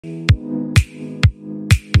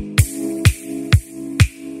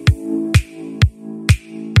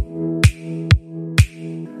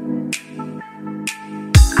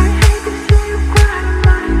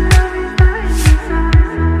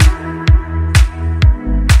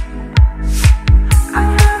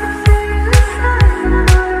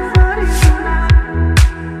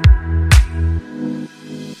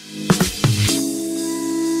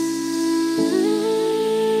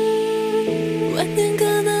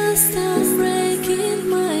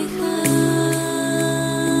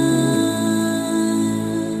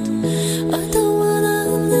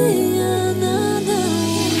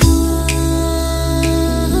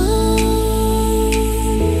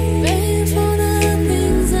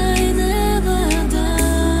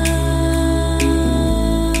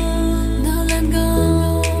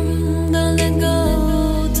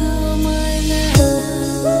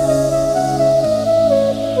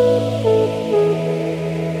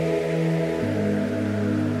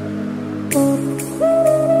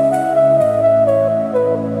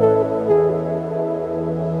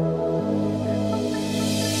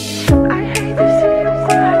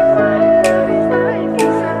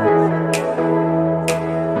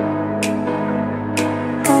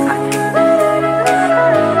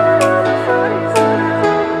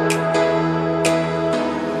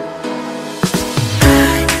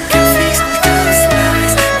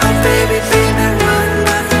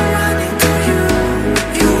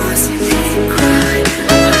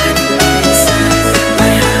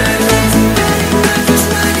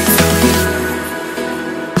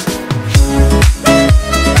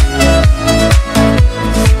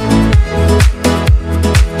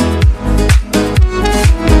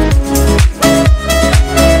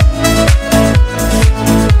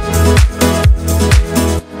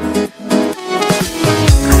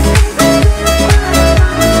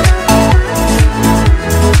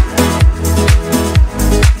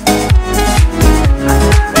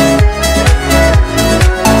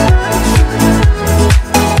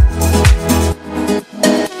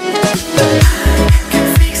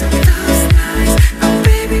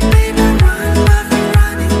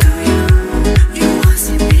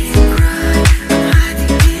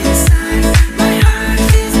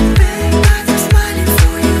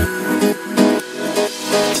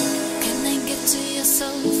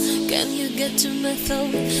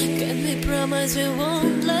told. Can we promise we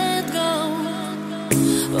won't let go?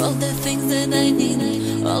 All the things that I need,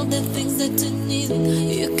 all the things that you need,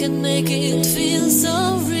 you can make it feel so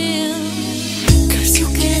real. Cause you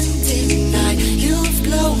can't deny, you've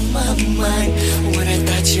blown my mind. When I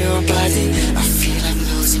touch your body, I feel I'm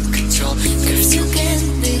losing control. Cause you can't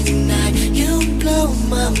deny, you blow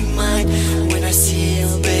my mind. When I see you,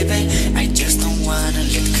 baby, I just don't wanna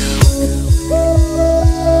let go.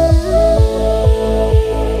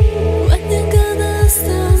 When you gonna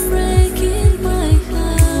stop breaking my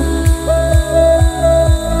heart?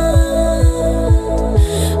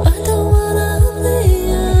 I don't wanna be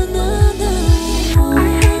another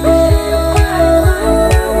one.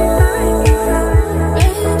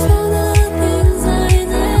 Pay for the things I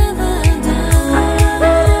never done.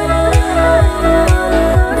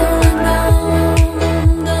 Don't let go,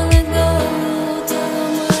 don't let go.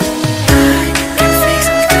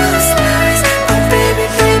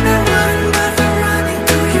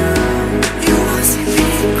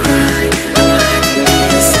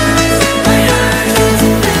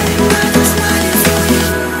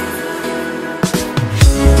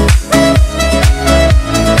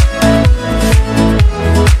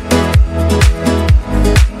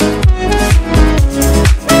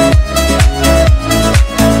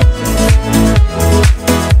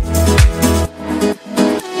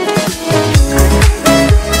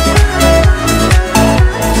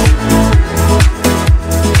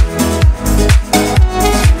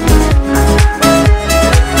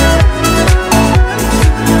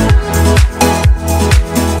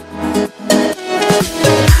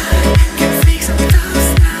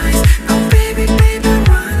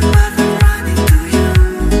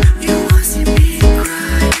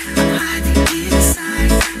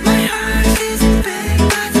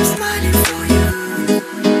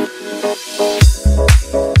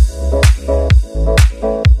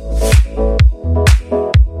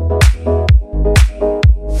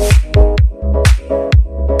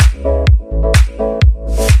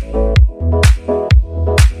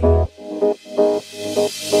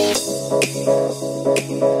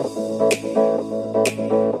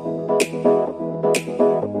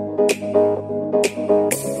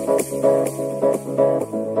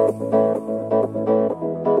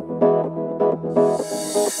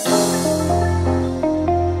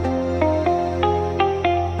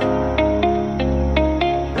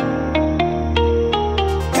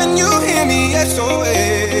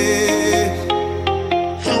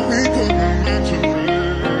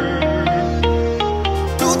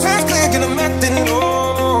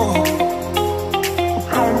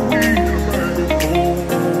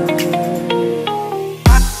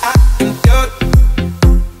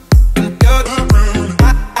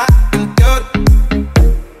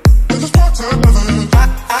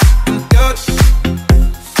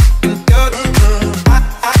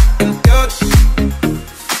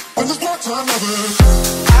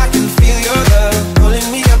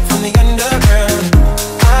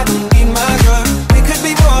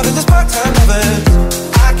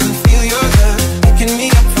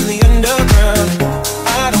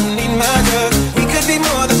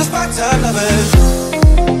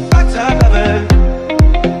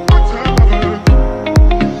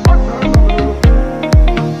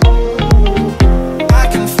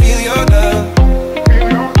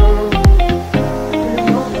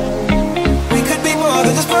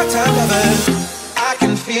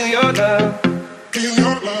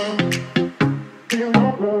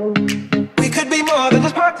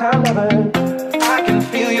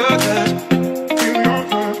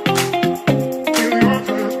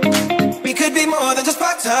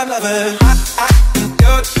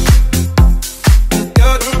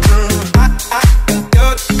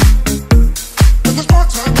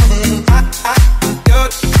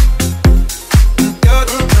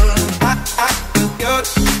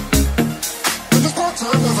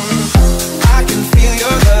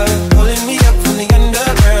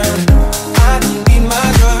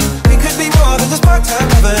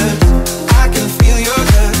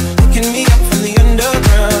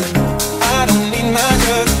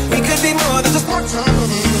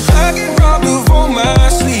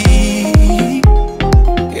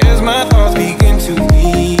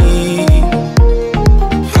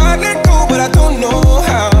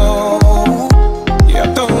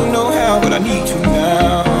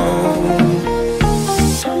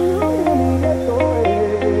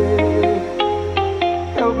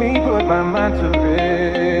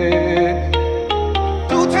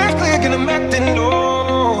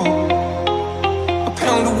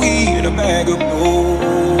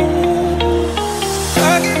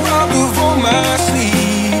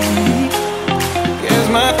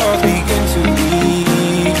 my thoughts begin to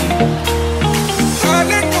leave. I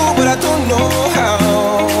let go, but I don't know how.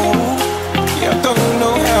 Yeah, I don't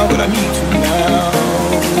know how, but I need to now.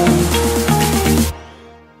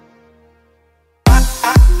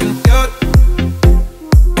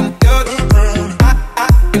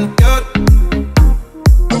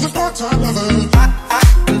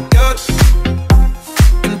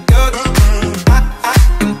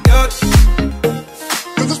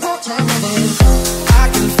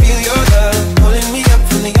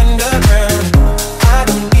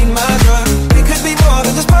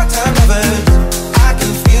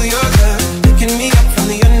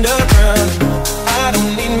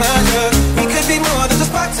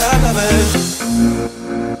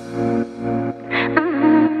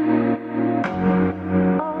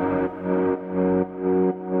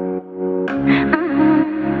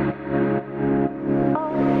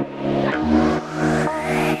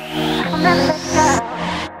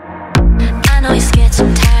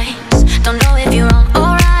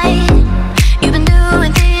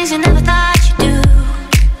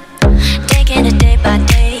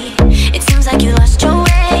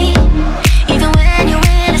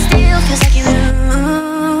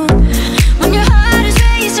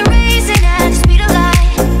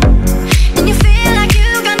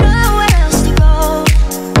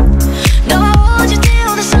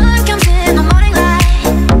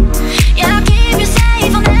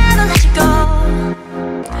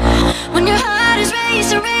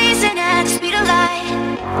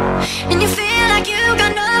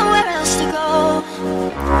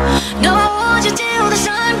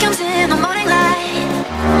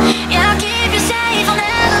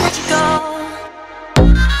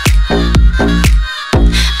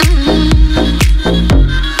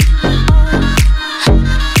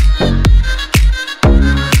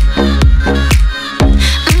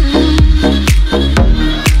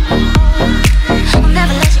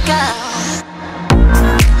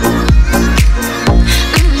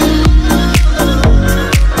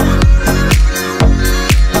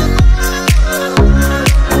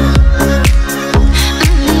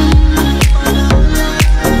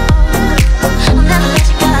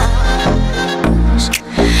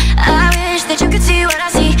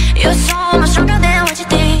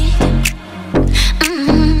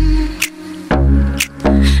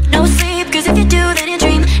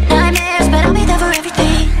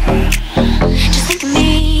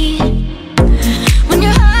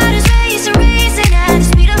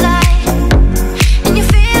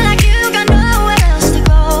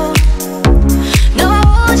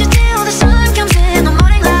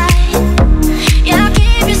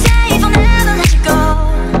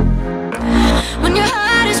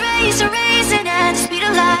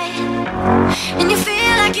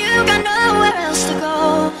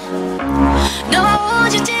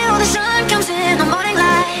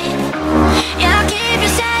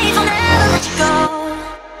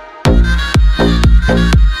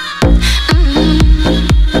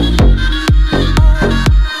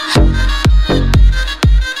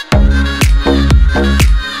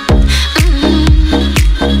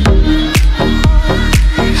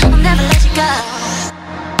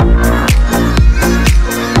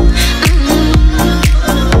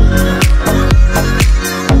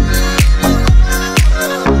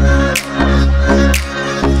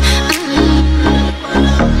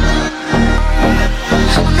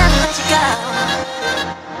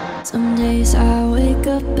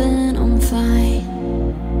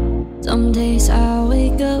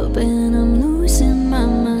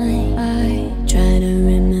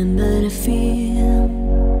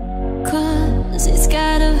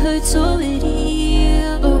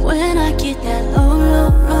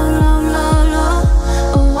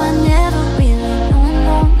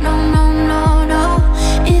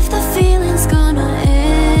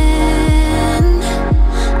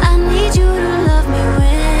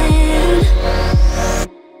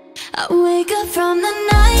 I wake up from the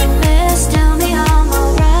nightmares, tell me I'm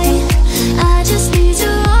alright.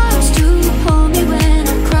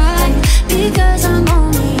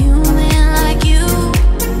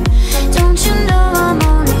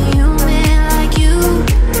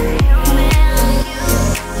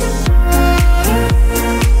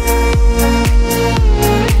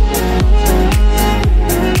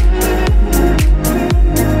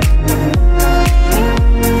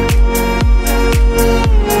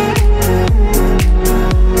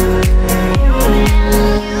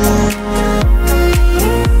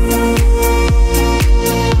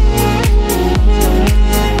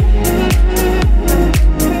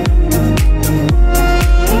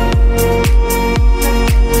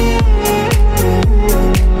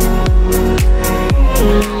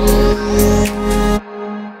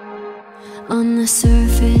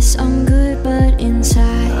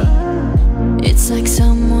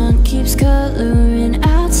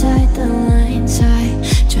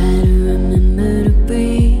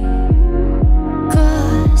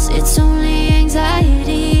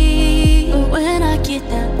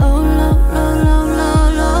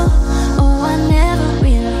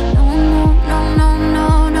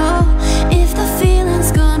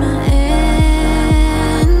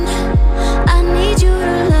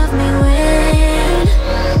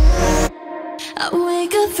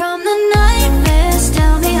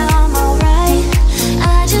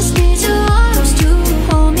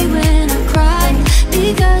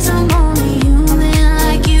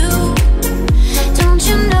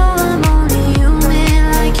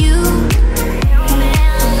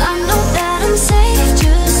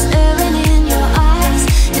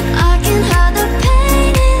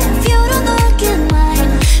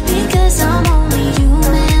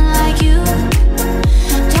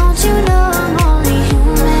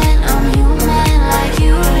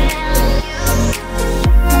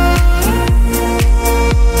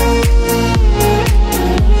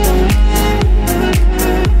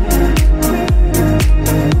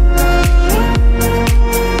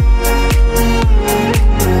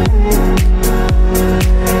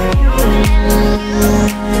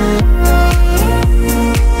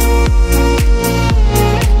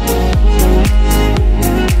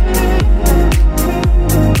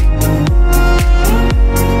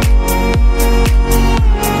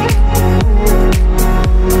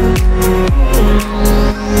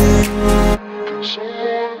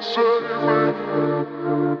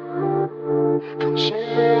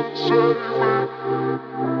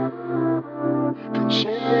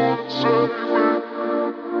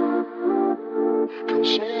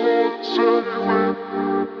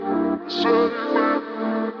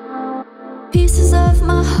 Pieces of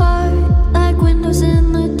my heart, like windows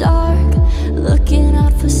in the dark, looking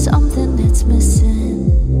out for something that's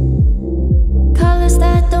missing. Colors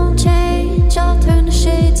that don't change, I'll turn to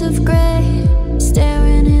shades of gray,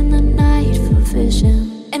 staring in the night for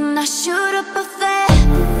vision. And I shoot up a flare,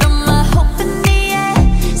 throw my hope in the air,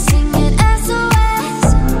 singing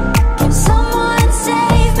SOS. Can someone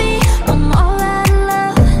save me? I'm all out of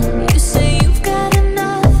love. You say you've got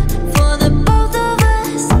enough for the both of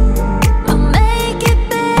us. I'll make it,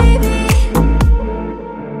 baby.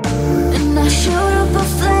 And I shoot up a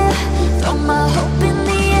flare, throw my hope in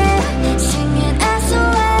the air, singing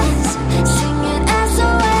SOS, singing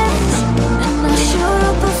SOS. And I shoot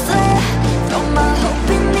up a flare, throw my hope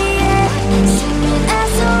in the air, singing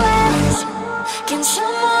SOS. Can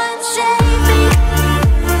someone save me?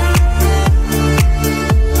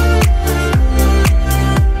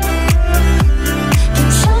 Can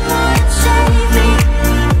someone save me?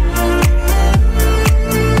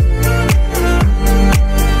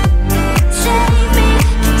 Save me.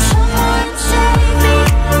 Can someone save me?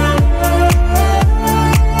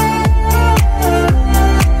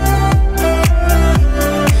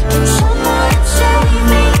 Can someone save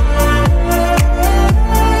me?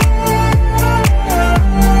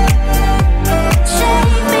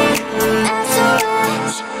 Save me,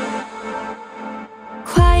 SOS.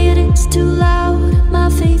 Quiet, it's too loud. My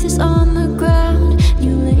faith is on the ground.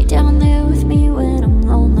 You lay down there with me when I'm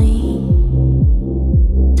lonely,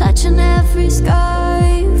 touching every scar.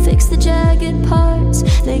 You fix the jagged parts.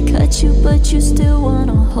 They cut you, but you still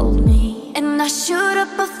wanna hold me. And I shoot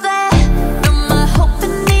up a flare, throw my hope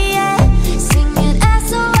in the air, singing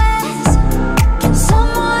SOS. Can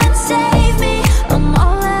someone save me? I'm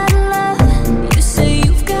all out of love. You say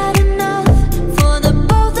you've got enough for the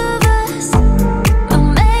both of us. I'll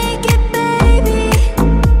make it, baby.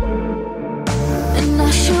 And I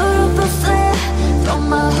shoot up a flare, throw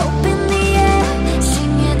my hope in the air,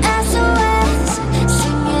 singing SOS,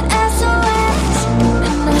 singing SOS.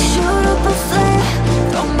 And I shoot up a flare,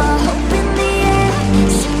 throw my hope in the air,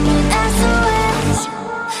 singing SOS.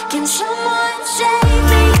 Can someone save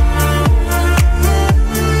me?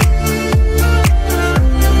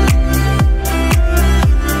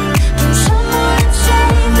 Can someone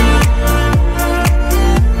save me?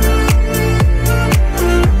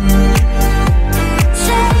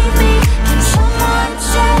 Save me. Can someone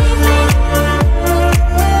save me?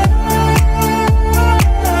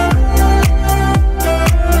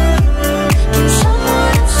 Can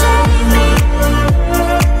someone save me?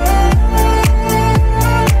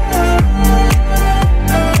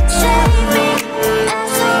 Save me,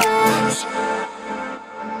 SOS.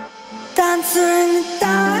 Dancer in the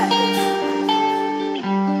dark,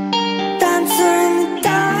 dancer in the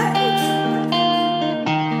dark,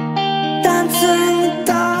 dancer in the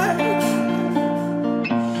dark.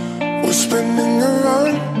 We're spinning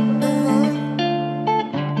around.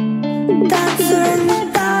 Dancer in the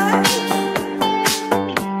dark,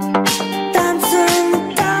 dancer in the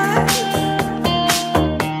dark,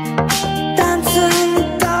 dancer in the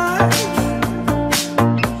dark.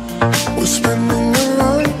 We're spinning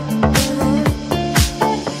around.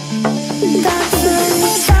 Dancer in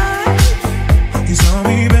the dark. You saw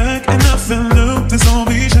me back and I felt looked, don't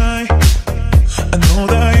be shy. I know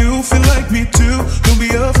that you feel like me too, don't be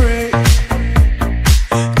afraid.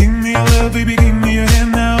 Give me your love, baby, give me your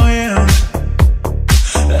hand now, yeah.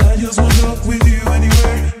 I just want to talk with you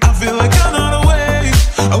anywhere. I feel like I'm on a wave.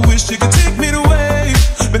 I wish you could take me to wave,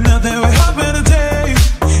 but now that we're hopping a day.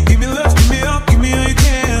 Give me love, give me up, give me all you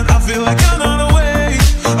can. I feel like I'm on a wave.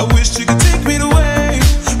 I wish you could take me to wave,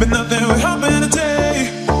 but now that we're hopping a day.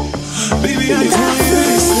 Baby, I just want you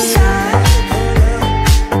to stay.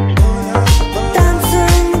 Dancer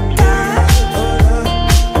in the dark,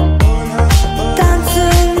 dancer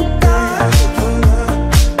in the dark.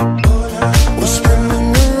 We're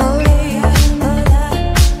spinning around.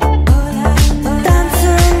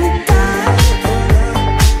 Dancer in the dark.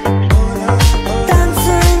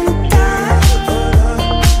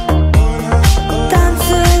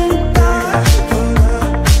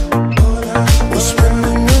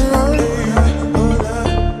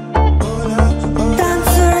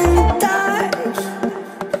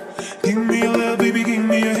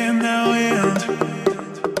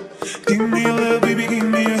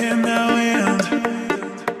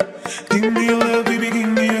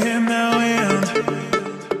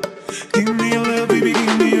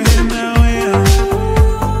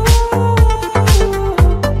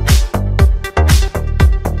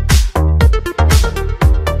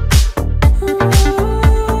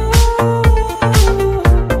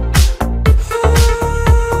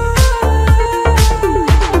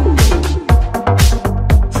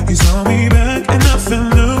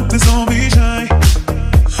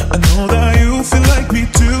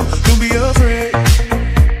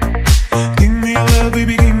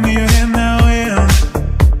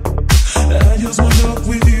 use my love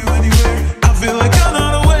with you anywhere. I feel like I'm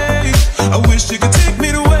on a wave. I wish you could take me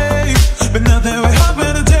away, but now that we're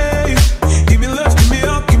having a day, give me love, give me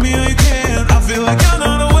all you can. I feel like I'm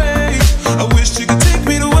on a wave. I wish you could take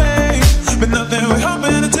me away, but now that we're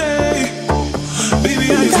having a day,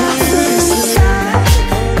 baby, I just want you to stay.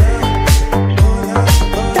 I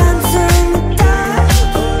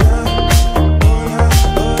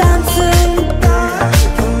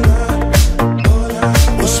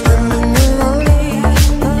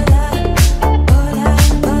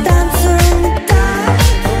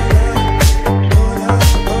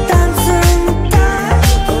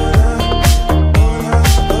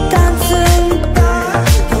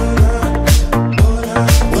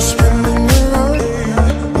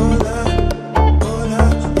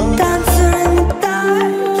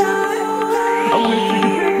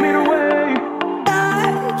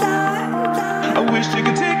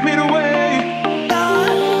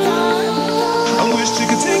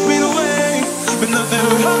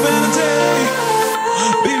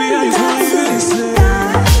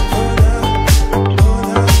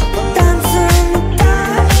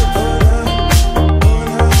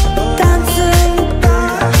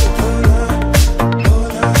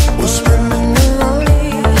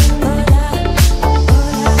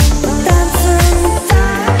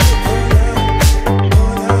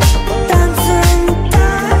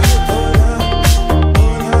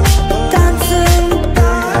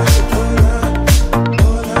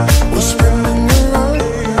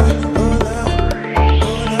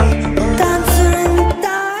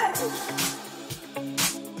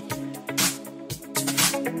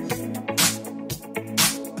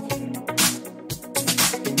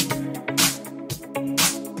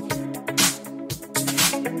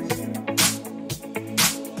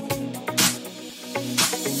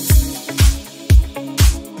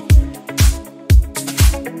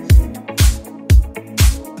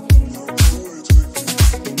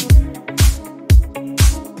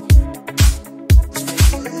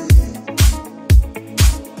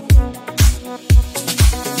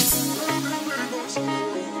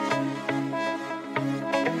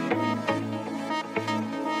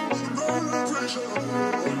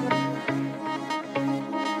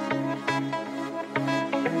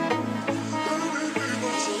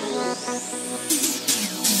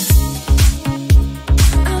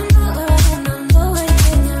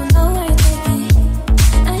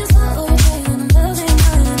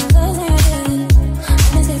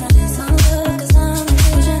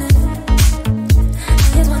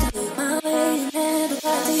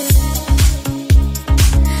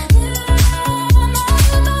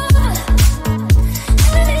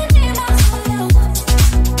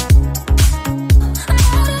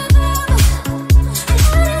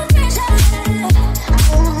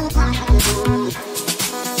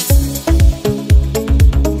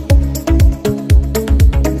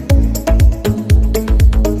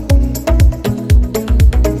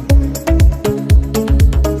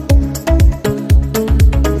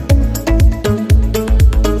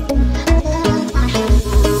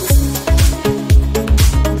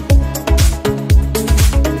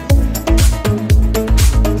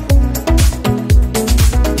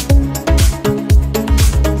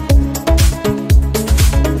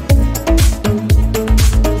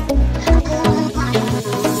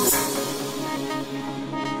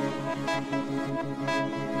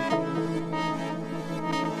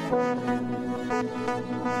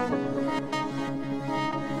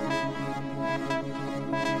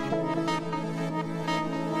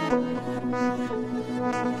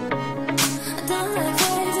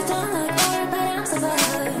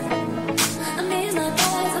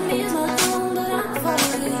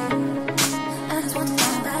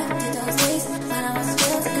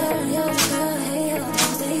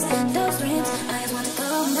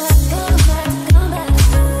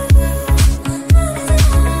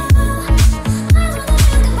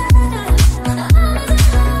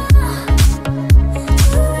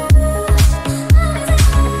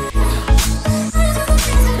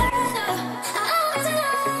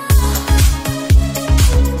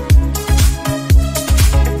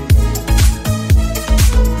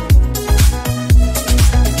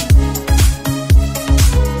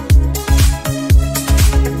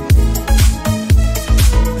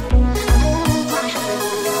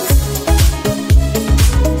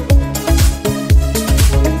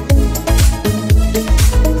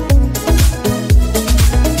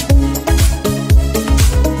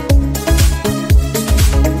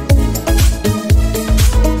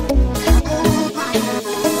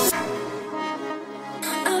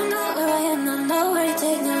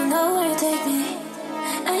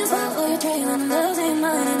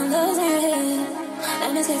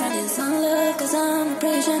escape from this love, cause I'm a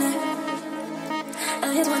prisoner.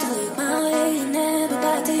 I just want to live my way and never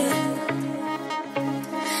back to you.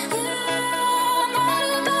 I'm not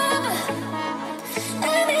above,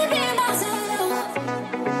 let me be myself.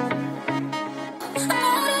 I'm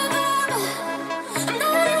not above, I'm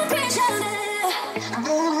not a prisoner. I'm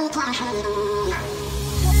not a prisoner.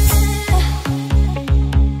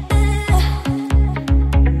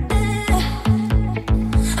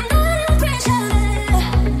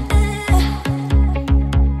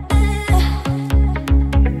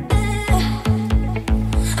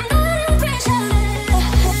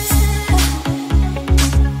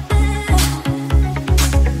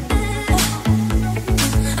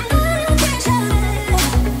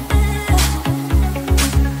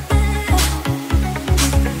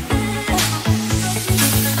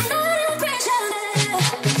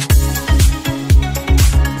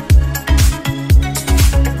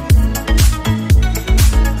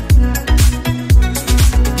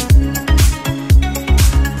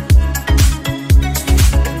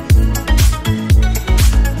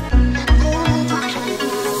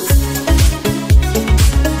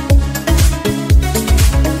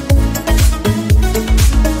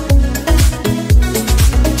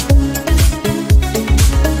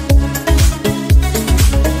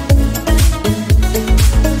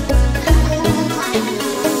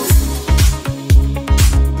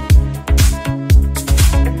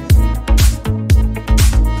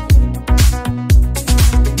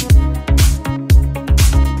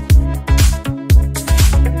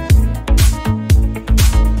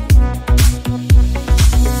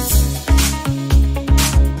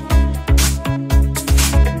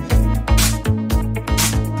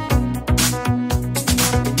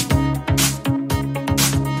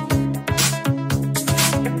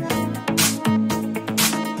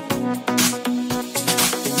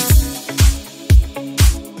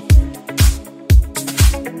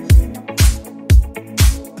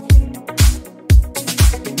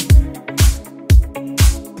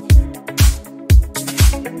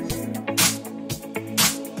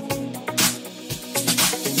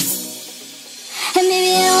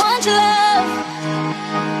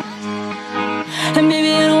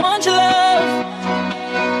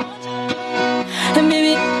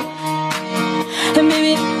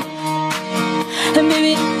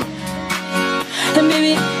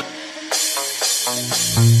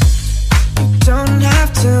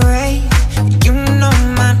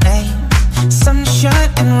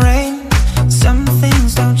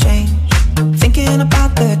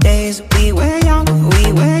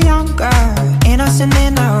 Innocent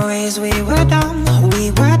in our ways, we were done.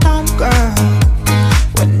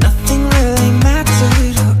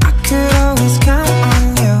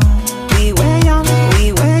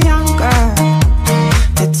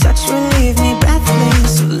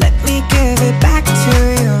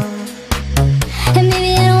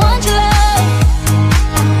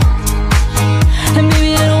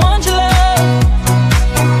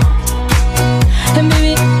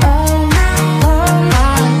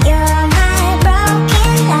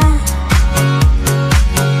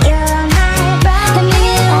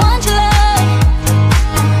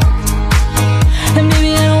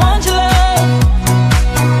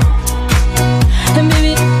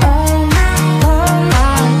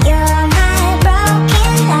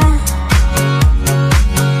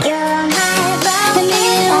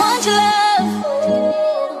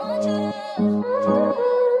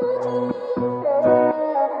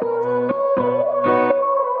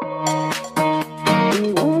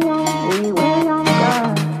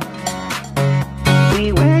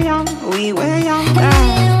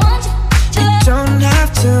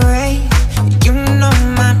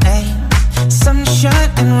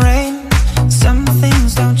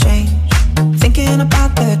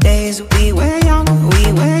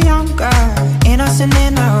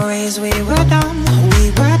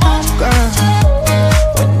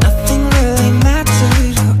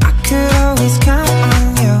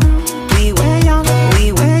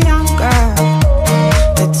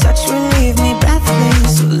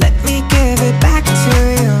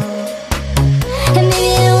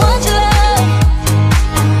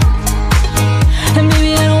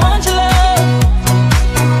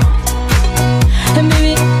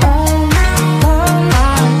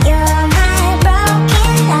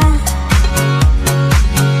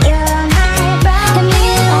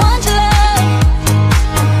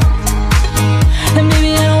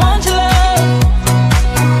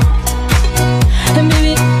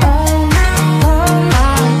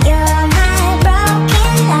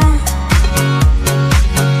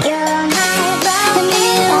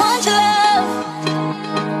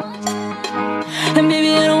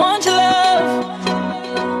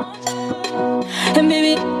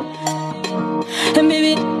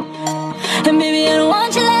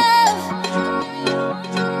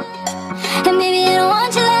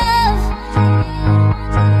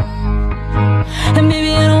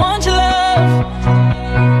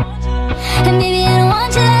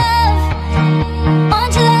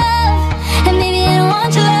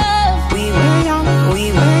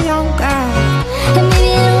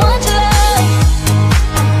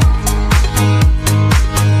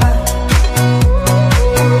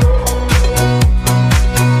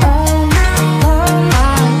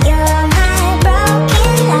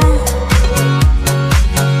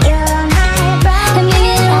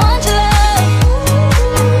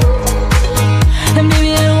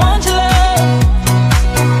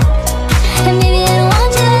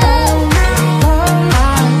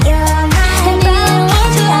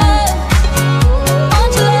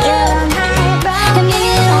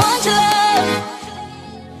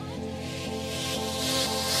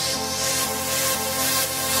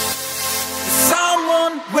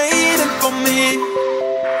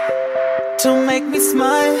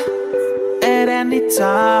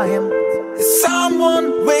 time. There's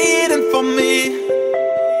someone waiting for me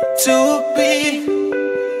to be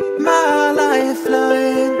my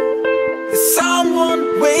lifeline. There's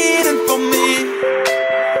someone waiting for me.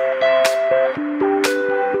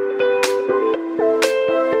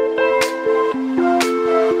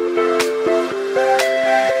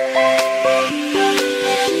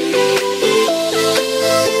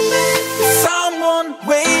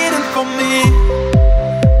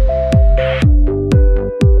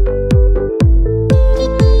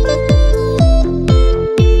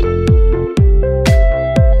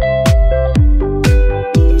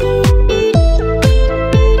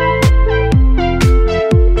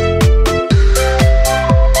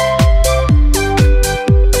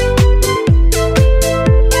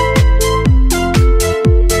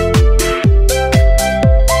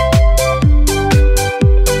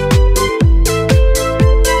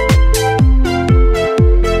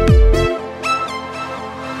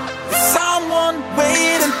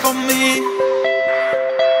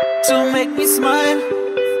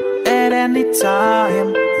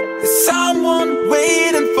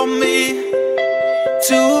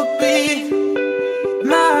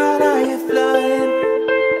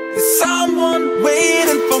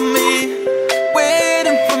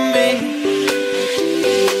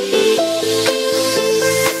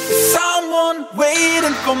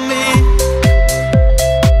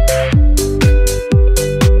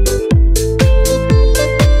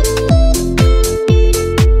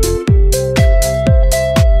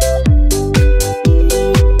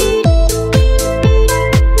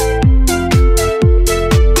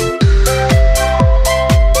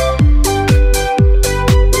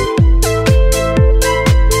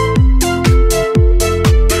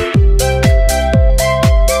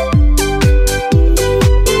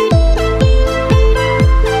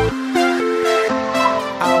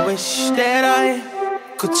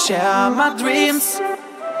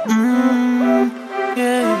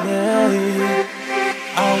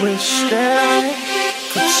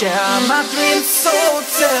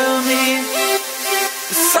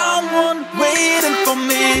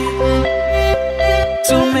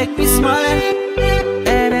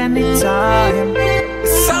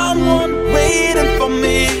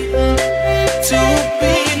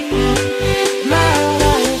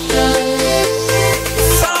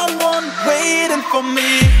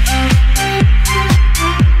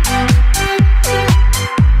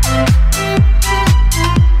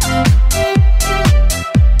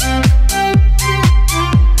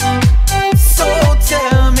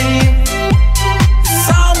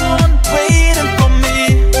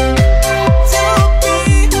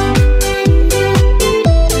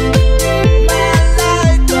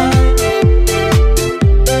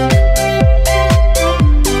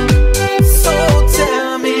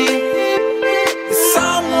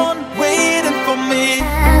 Waiting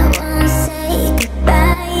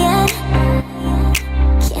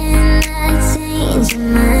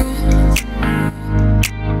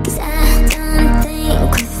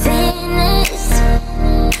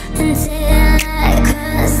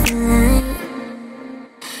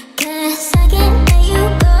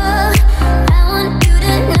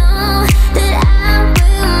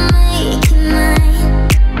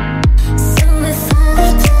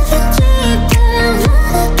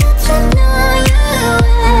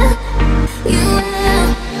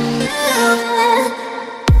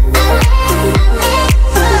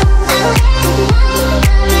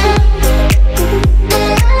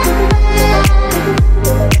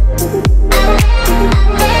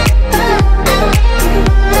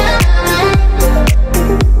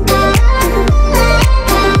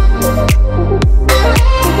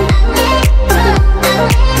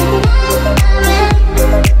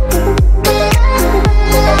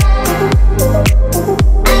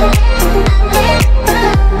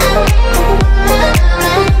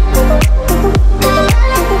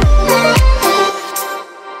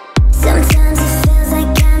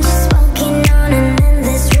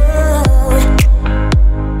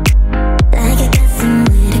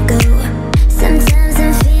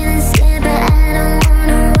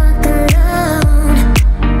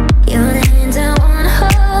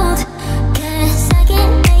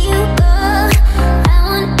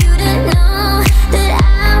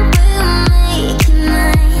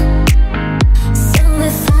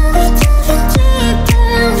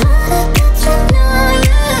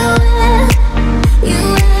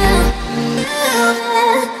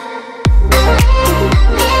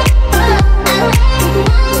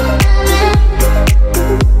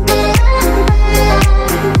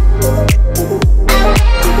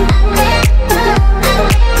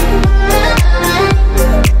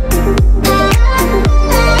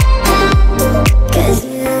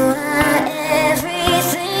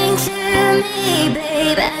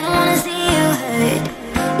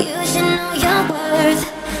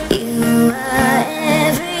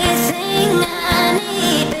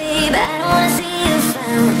don't wanna see you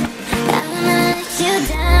frown. I don't wanna let you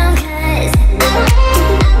down,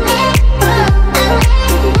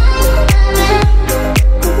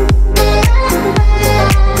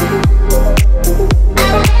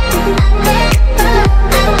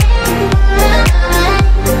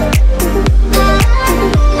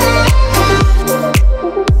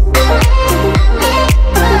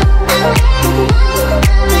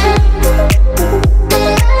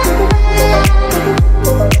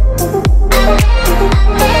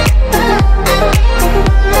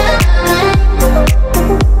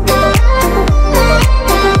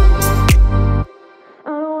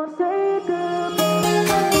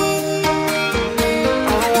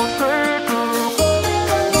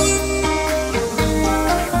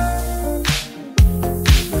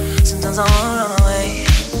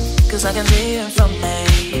 'cause I can see it from me,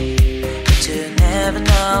 but you never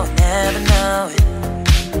know it.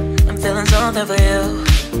 I'm feeling something for you,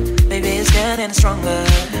 baby, it's getting stronger,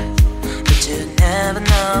 but you never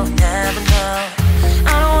know.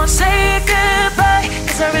 I don't wanna say goodbye,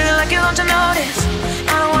 'cause I really like you, don't you notice?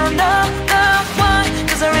 I don't wanna know the one,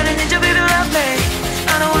 'cause I really need you, baby, love me.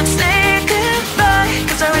 I don't wanna say goodbye,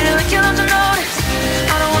 'cause I really like you, don't you notice?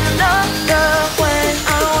 I don't wanna know the when,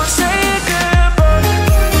 I don't wanna say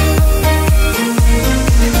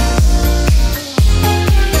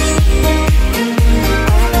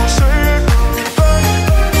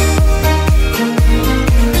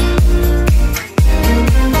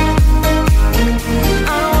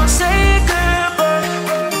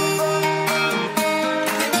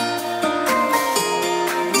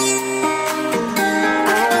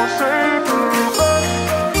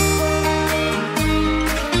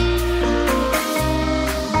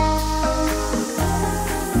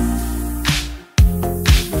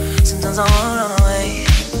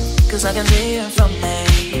I can see it from me,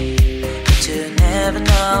 but you never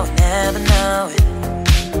know it.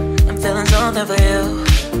 I'm feeling something for you,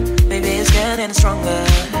 baby, it's getting stronger,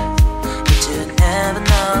 but you never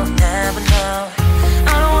know.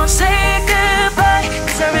 I don't wanna say goodbye,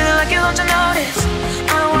 'cause I really like you, don't you notice?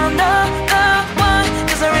 I don't wanna know the one,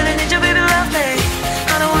 'cause I really need you, baby, love me.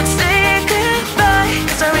 I don't wanna say goodbye,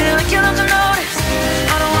 'cause I really like you, don't you notice?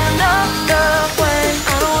 I don't wanna know the when,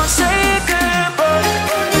 I don't wanna say goodbye.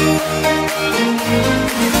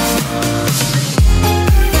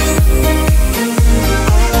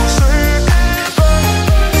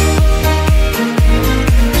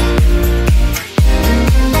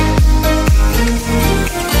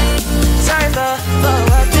 Sorry for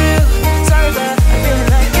what I do. Sorry for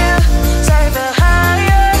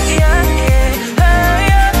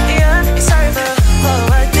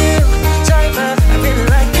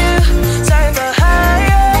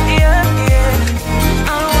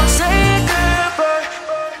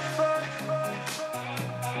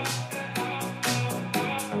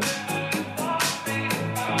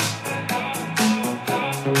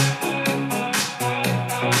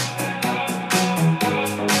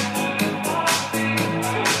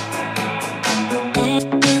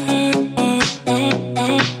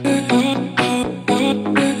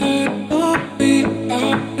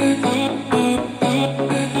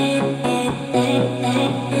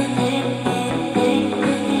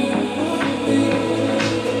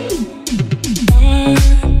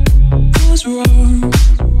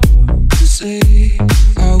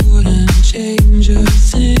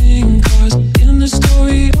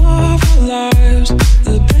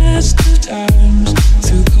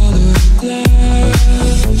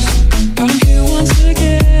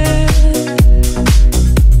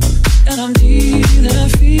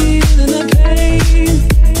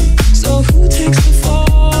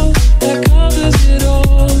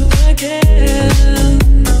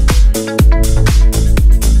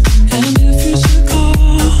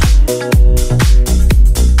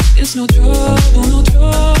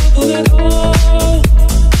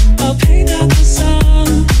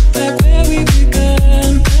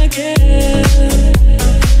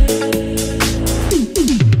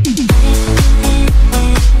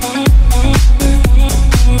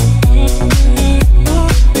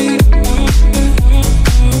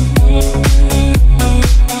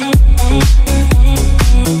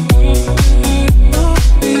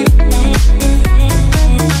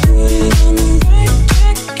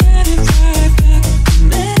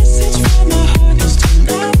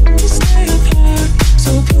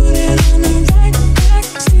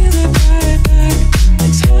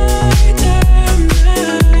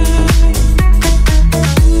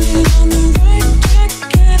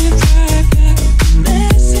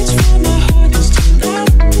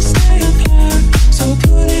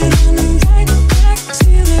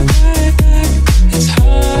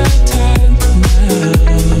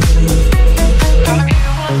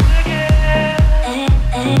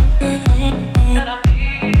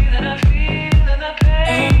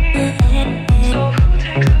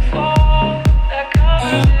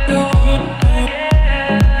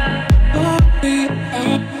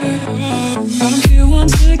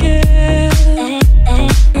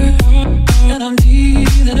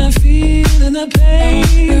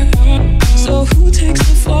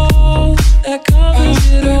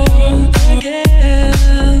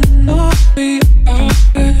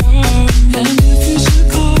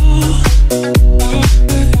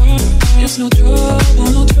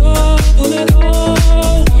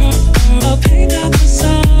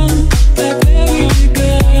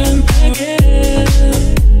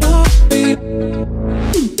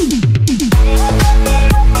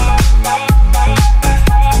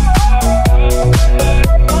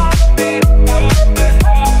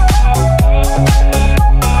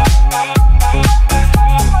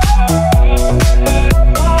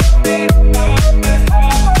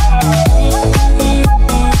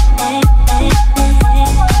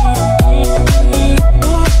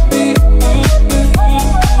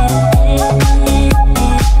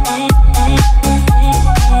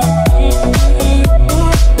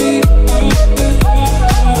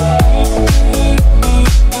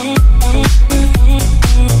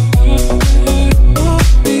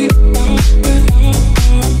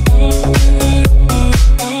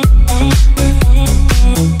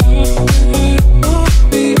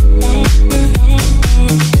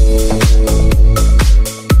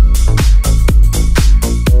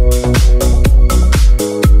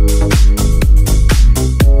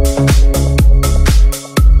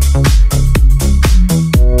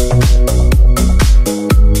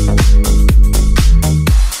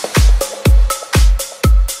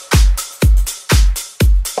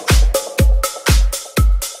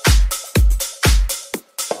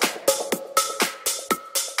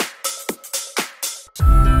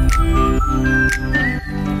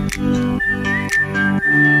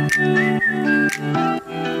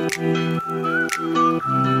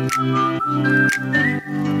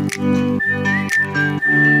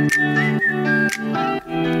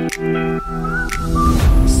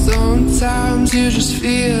Sometimes you just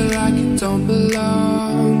feel like you don't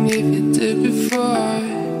belong. If you did before,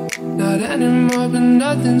 not anymore, but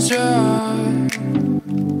nothing's wrong.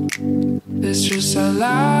 It's just how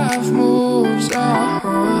life moves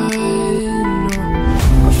on.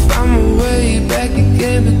 I found my way back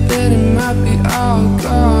again, but then it might be all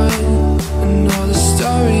gone. I know the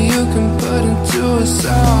story you can put into a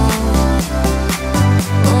song.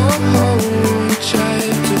 Oh, try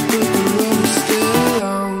to put the road still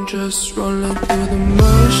on, just rolling through the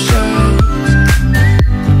motions.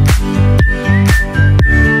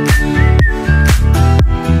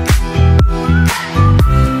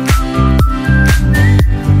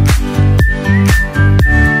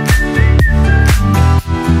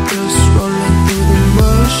 Just rolling through the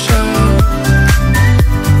motions.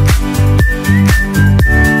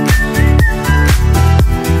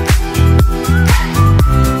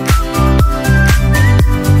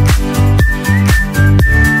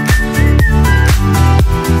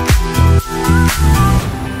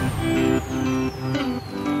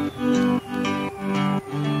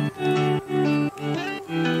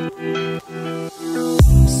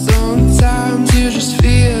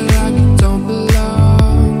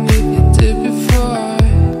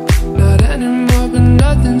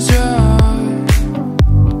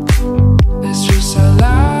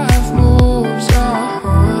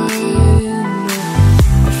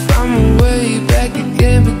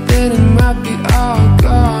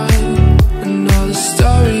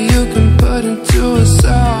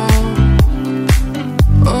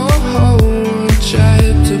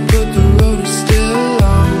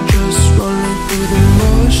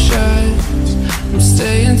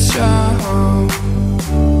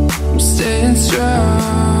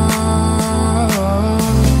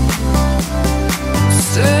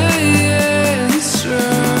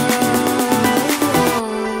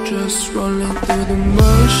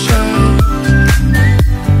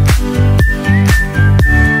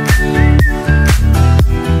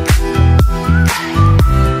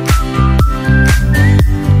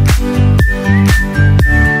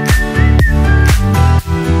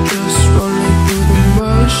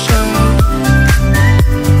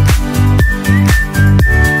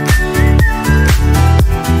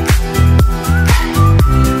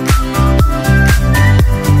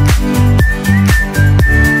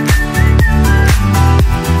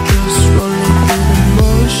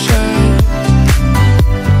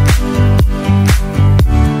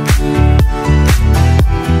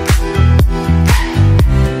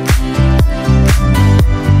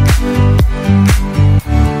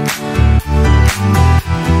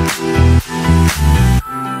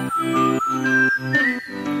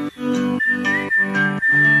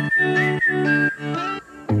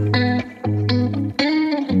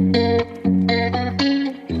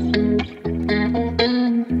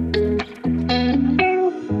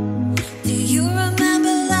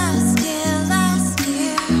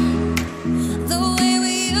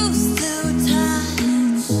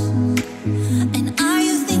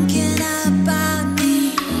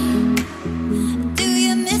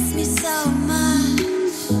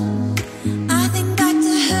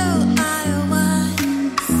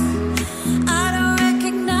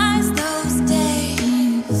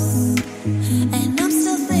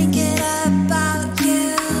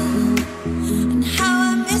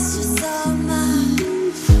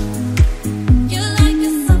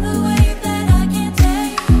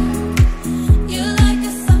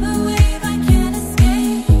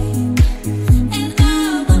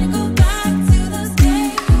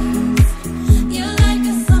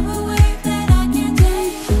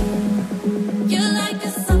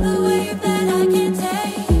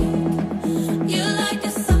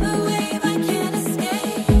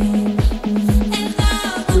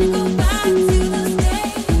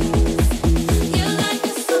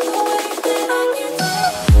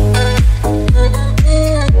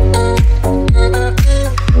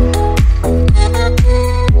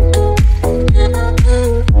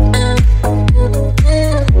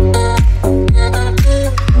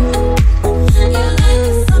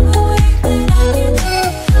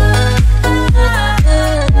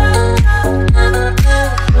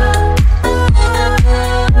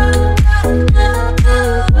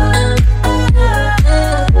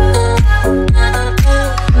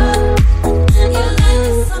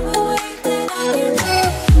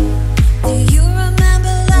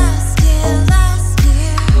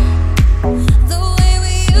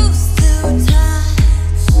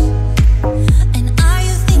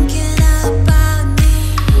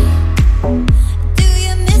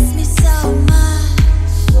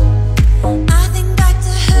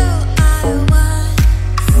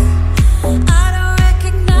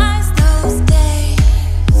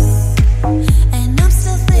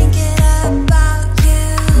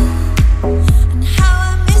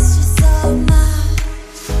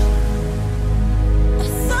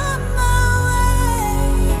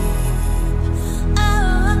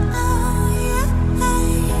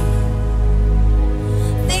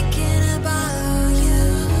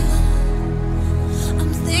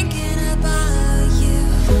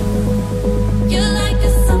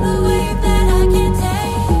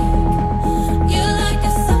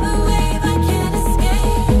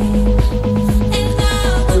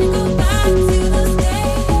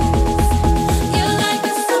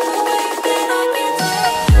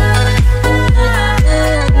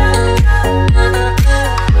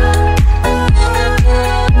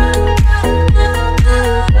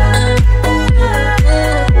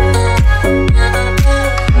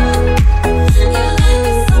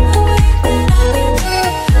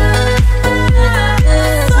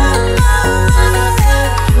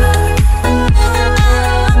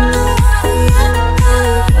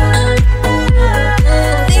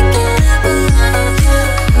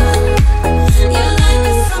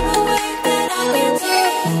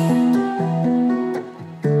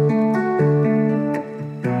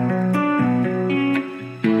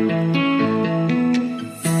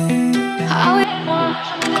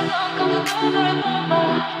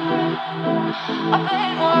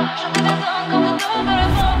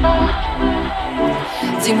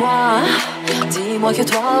 Dis-moi que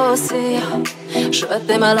toi aussi, je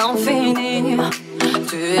t'aime à l'infini.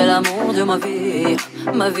 Tu es l'amour de ma vie.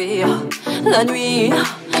 La nuit,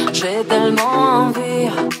 j'ai tellement envie.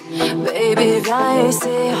 Baby, viens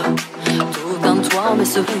ici. Tout en toi me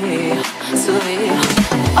sourit.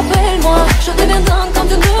 Appelle-moi, je deviens dingue quand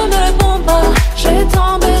tu ne me réponds pas. J'ai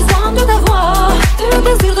tant besoin de ta voix. Tu es le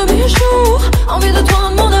désir de mes jours. Envie de toi,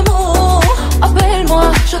 mon amour. Appelle-moi,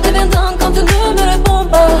 je deviens dingue quand tu ne me réponds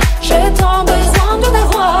pas. J'ai tant besoin de ta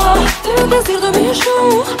voix. Tu es le désir de mes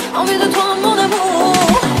jours. Envie de toi, mon amour.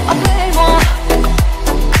 Appelle-moi,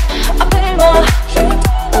 appelle-moi,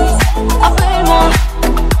 appelle-moi.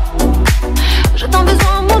 J'ai tant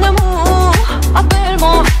besoin, mon amour.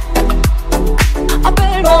 Appelle-moi,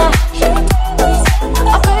 appelle-moi,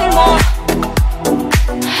 appelle-moi.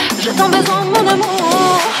 J'ai tant besoin, mon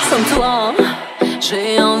amour. Sans toi,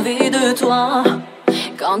 j'ai envie de toi.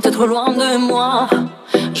 Quand t'es trop loin de moi,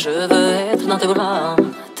 je veux être dans tes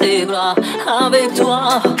bras avec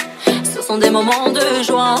toi. Ce sont des moments de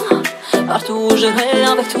joie. Partout où je vais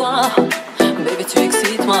avec toi. Baby, tu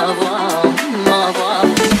excites ma voix.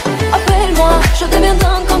 Appelle-moi, je deviens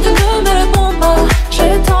dingue quand tu ne me réponds pas.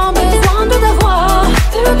 J'ai tant besoin de ta voix.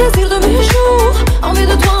 C'est le désir de mes jours. Envie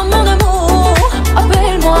de toi, mon amour.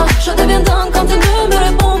 Appelle-moi, je deviens dingue quand tu ne me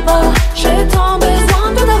réponds pas. J'ai tant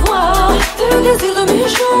besoin de ta voix. C'est le désir de mes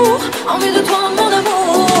jours. Envie de toi, mon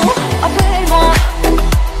amour. Appelle-moi,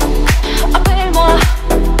 appelle-moi,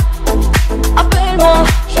 appelle-moi.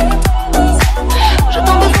 J'ai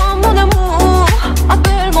tant besoin, mon amour.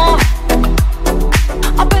 Appelle-moi,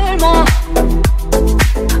 appelle-moi,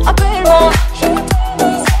 appelle-moi.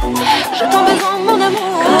 J'ai tant besoin, mon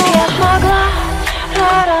amour. Как я смогла,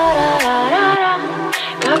 ра-ра-ра-ра-ра-ра,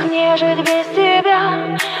 как мне жить без тебя,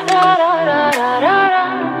 ра-ра-ра-ра-ра-ра.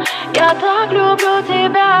 Я так люблю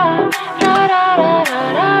тебя,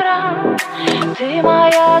 ра-ра-ра-ра-ра-ра. Ты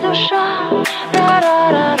моя душа,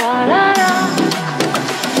 ра-ра-ра-ра-ра-ра.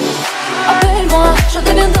 Appelle-moi, je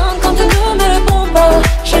deviens dingue quand tu ne me réponds pas.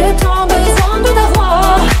 J'ai tant besoin de ta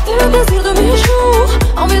voix. Tu es le désir de mes jours.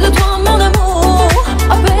 Envie de toi, mon amour.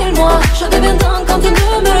 Appelle-moi, je deviens dingue quand tu ne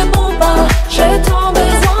me réponds pas. J'ai tant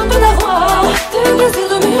besoin de ta voix. Tu es le désir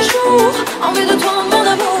de mes jours. Envie de toi, mon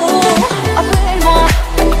amour. Appelle-moi,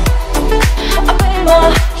 appelle-moi,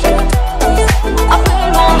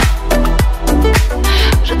 appelle-moi.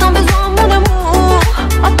 J'ai tant besoin, mon amour.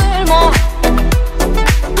 Appelle-moi,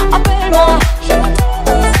 appelle-moi,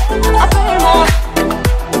 appelle-moi.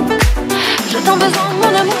 J'ai tant besoin,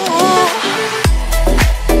 mon amour.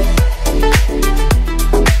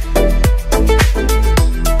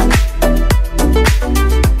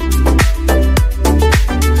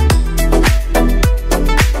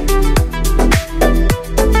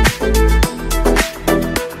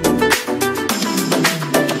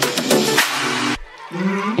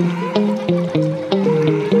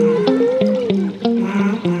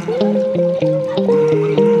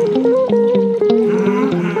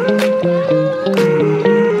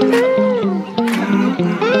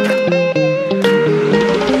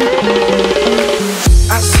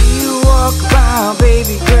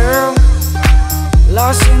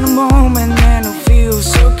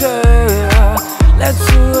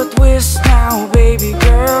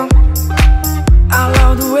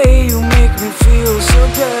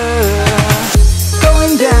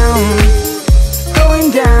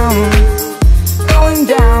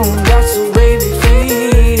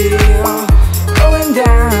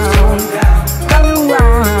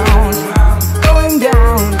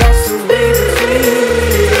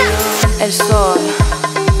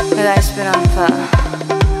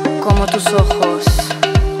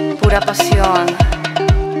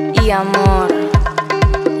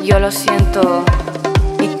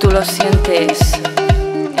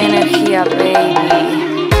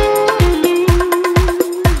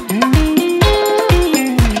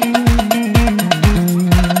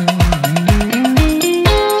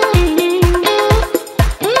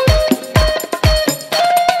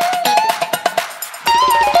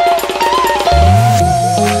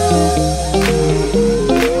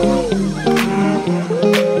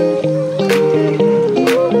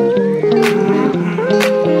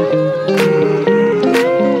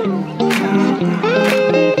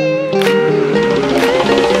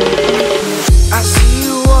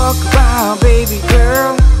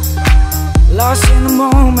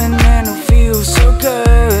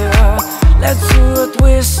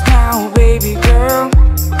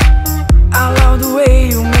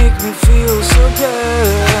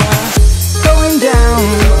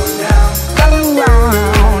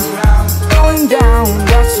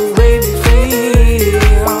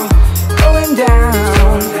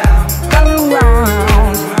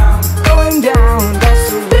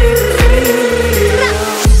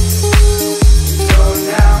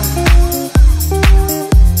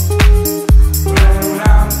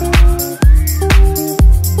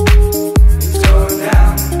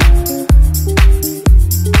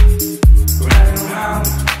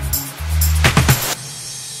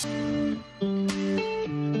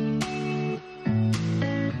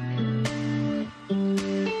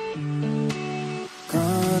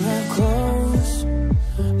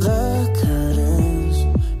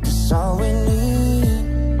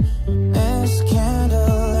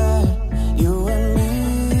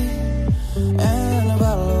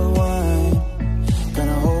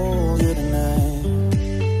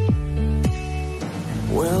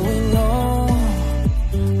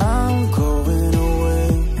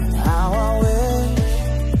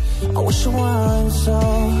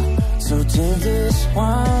 glass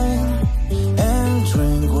wine and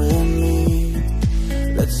drink with me.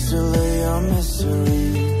 Let's delay our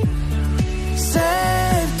misery.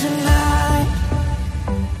 Save tonight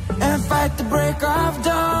and fight the break of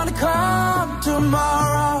dawn to come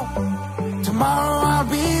tomorrow. Tomorrow I'll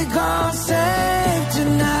be gone. Save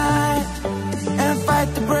tonight and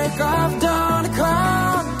fight the break of dawn to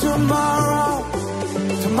come tomorrow.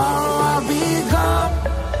 Tomorrow I'll be gone.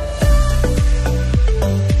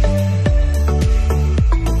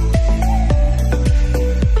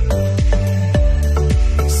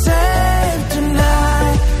 Save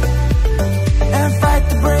tonight and fight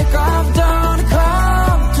the break of dawn to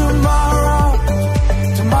come tomorrow.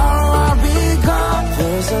 Tomorrow I'll be gone.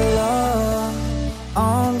 There's a love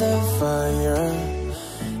on the fire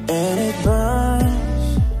and it burns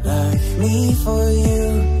like me for you.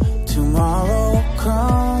 Tomorrow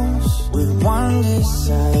comes with one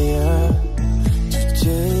desire to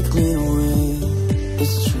take me away.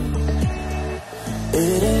 It's true.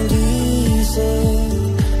 It ain't easy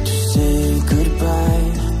to say goodbye.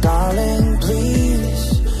 Darling, please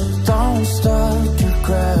don't start to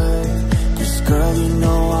cry. 'Cause girl, you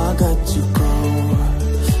know I got to go.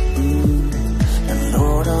 And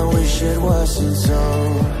Lord, I wish it wasn't so.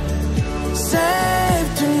 Save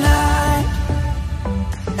tonight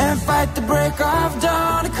and fight the break of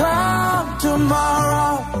dawn to come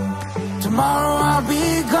tomorrow. Tomorrow I'll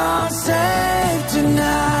be gone. Save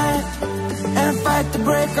tonight and fight the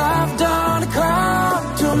break of dawn to come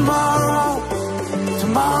tomorrow.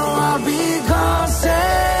 Tomorrow I'll be gone.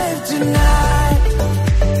 Save tonight.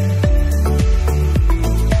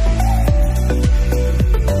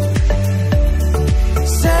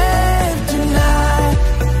 Save tonight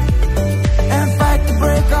and fight the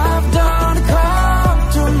break of dawn to come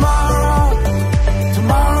tomorrow.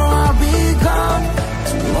 Tomorrow I'll be gone.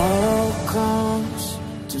 Tomorrow comes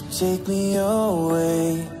to take me away.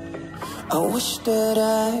 I wish that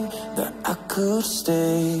I could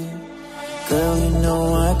stay. Girl, you know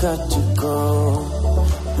I got to go.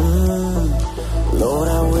 Lord,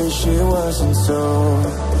 I wish it wasn't so.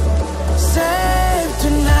 Save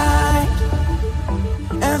tonight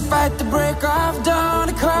and fight the break of dawn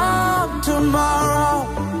to come tomorrow.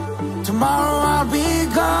 Tomorrow I'll be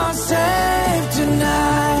gone. Save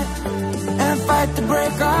tonight and fight the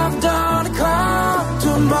break of dawn to come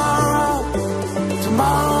tomorrow.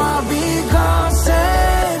 Tomorrow I'll be gone.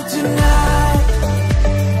 Save tonight.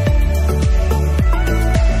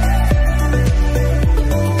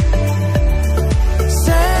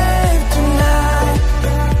 Save tonight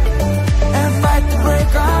and fight the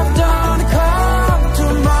break of dawn to come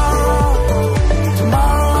tomorrow.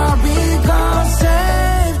 Tomorrow I'll be gone.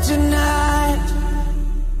 Save tonight.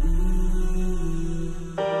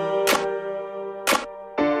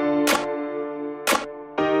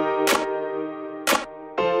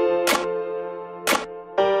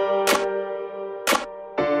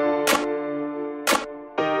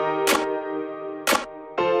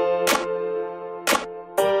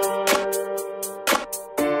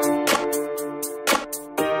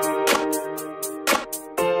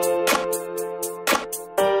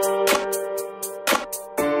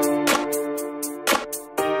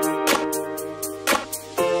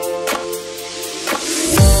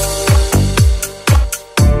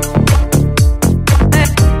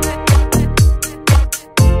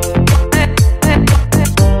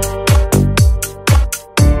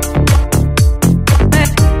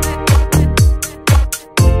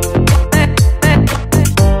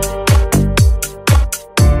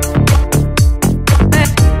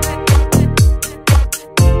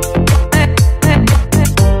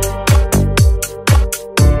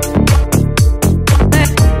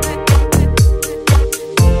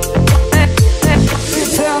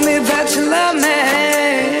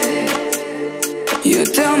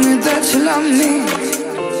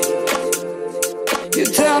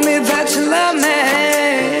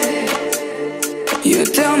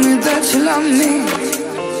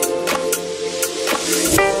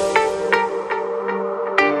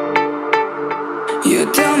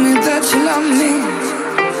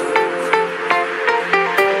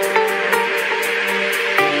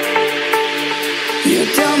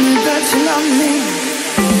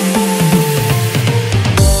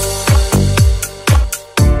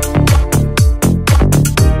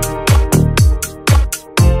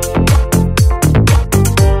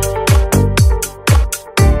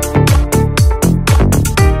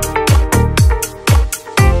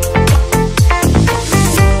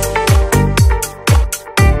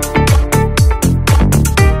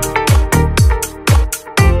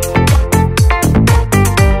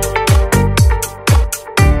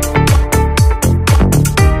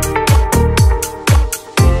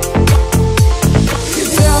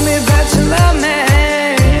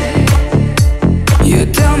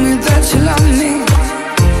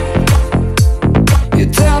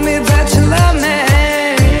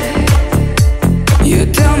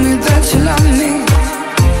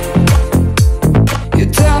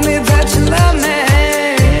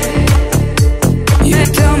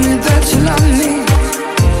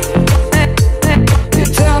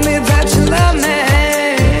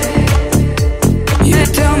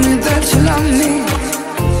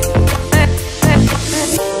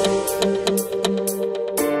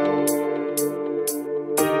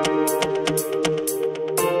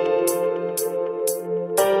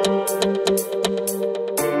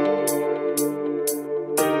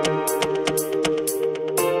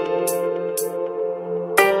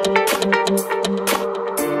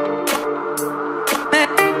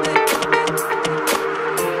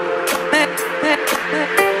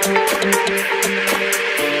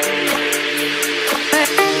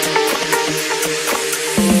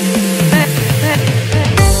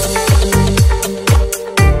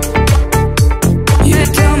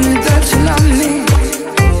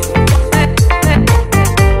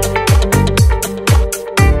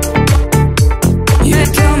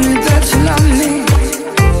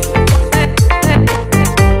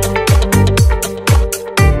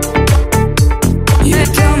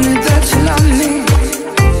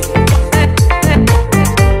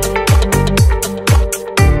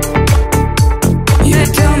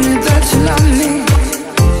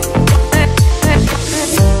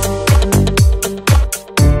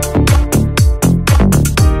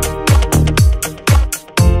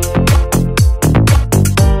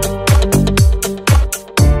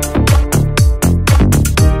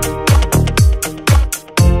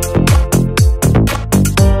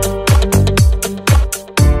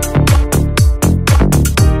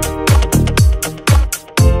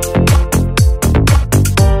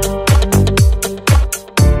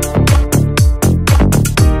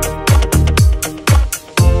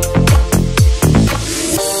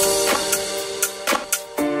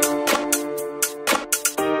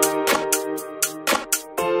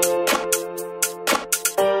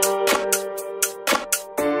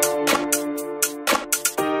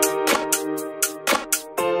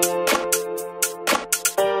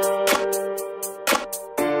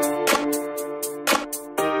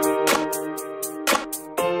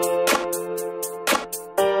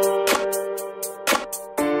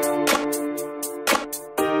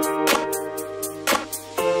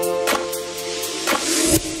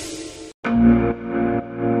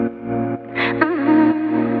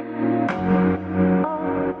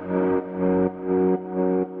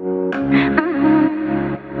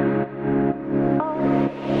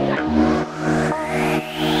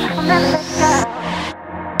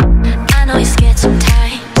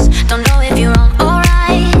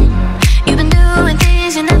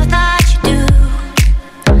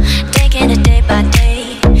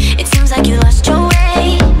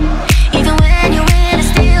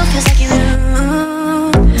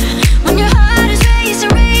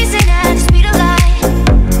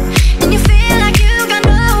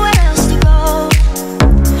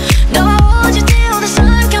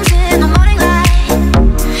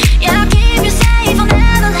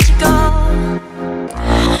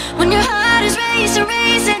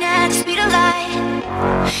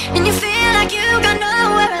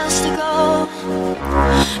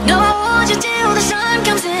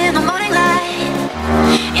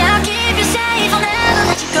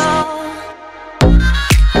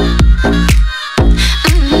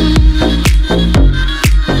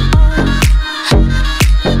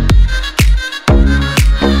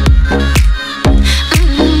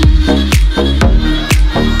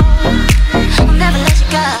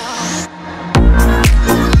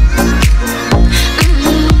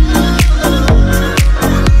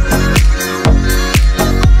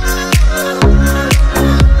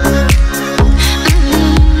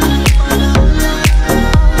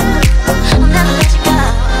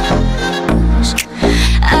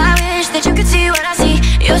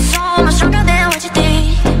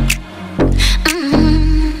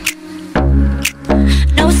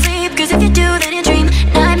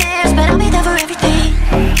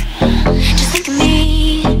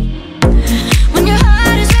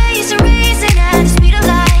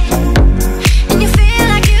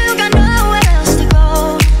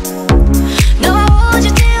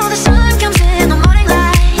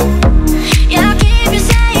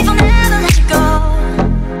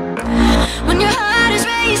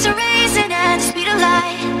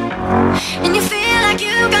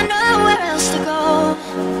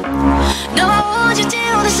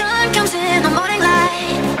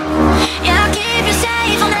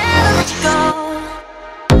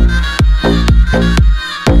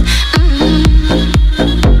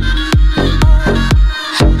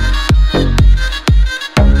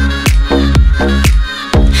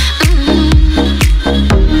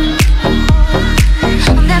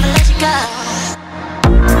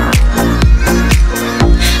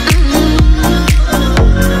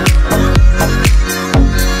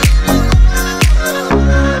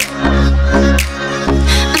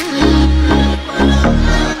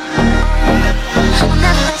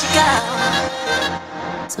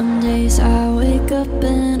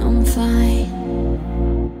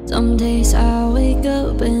 Some days I wake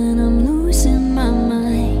up and I'm losing my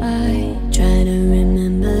mind. I try to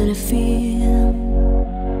remember the feel,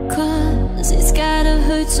 'cause it's gotta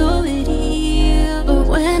hurt so it heals. But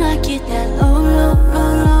when I get that low, low,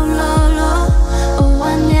 low, low, low, low, oh,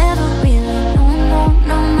 I never really know, no,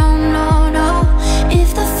 no, no, no, no,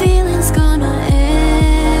 if the feeling's gonna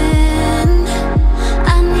end.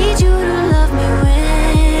 I need you to love me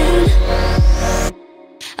when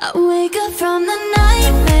I wake up from the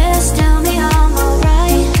nightmares. Tell me I'm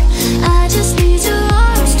alright. I just need your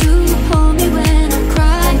arms to hold me when I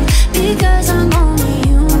cry, because I'm only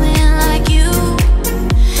human like you.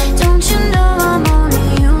 Don't you know I'm only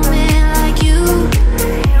human like you?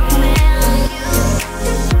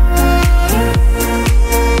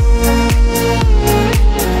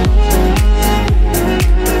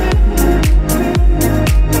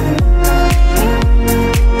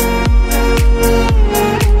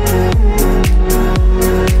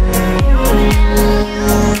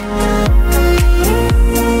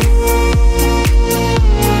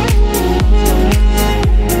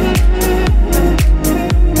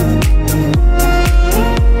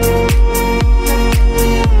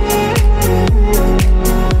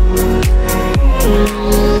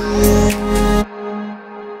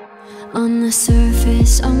 On the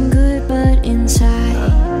surface I'm good, but inside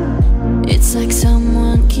it's like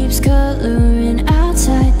someone keeps coloring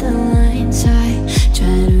outside the lines. I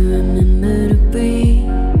try to remember to breathe,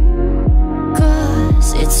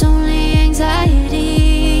 'cause it's only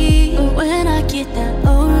anxiety. But when I get that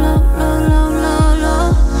low, low, low, low, low, low,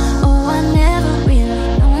 oh, I never really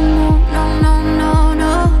know, no, no, no, no,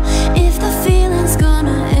 no, if the feeling's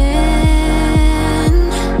gonna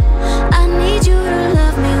end. I need you to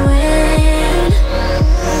love me when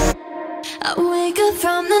I wake up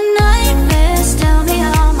from the nightmares. Tell me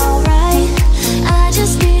I'm alright. I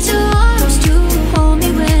just need your arms to hold me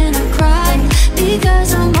when I cry, because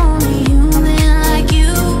I'm only human like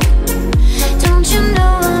you. Don't you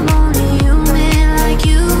know I'm only human like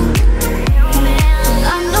you?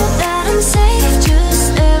 I know that I'm safe just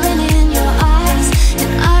staring in your eyes,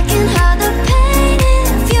 and I can hide the pain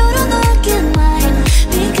if you don't look in mine,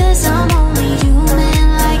 because I'm only human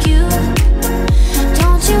like you.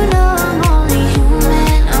 Don't you know I'm only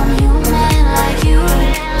human? I'm human like you.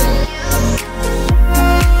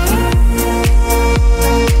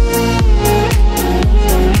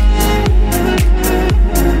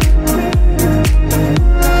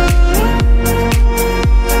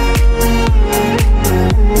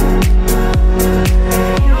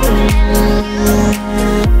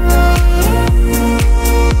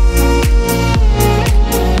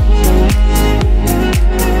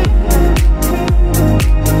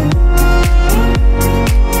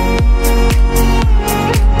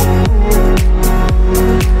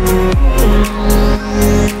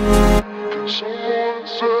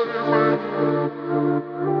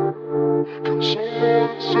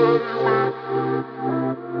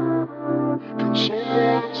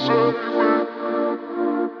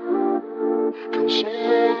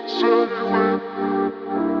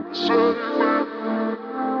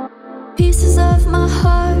 Pieces of my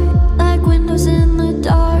heart, like windows in the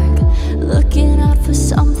dark, looking out for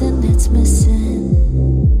something that's missing.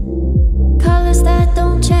 Colors that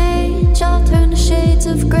don't change, I'll turn to shades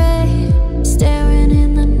of gray, staring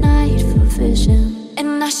in the night for vision.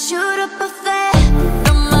 And I shoot up a flare,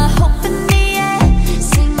 throw my hope in the air,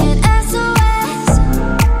 singing SOS.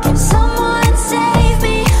 Can someone save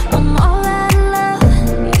me? I'm all out of love.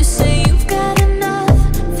 You say you've got enough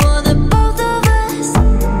for the both of us.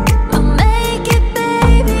 I'll make it,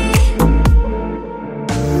 baby.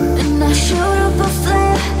 And I shoot up a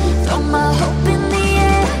flare, throw my hope in the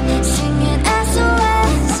air, singing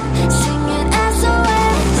SOS, singing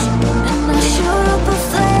SOS. And I shoot up a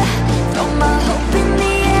flare, throw my hope in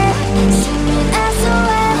the air, singing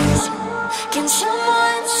SOS. Can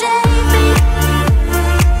someone save me?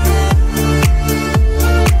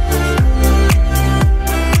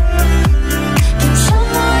 Can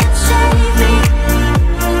someone save me?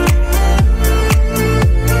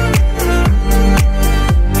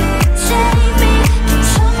 Save me. Can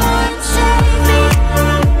someone save me?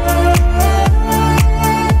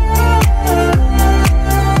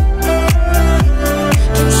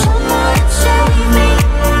 Can someone save me?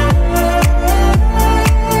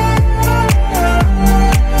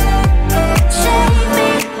 Save me,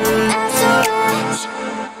 SOS.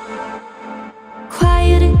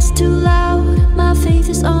 Quiet, it's too loud. My faith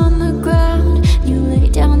is on the ground. You lay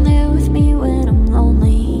down there with me when I'm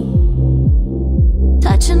lonely,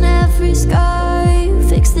 touching every scar. You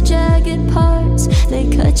fix the jagged parts. They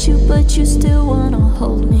cut you, but you still wanna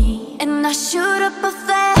hold me. And I shoot up a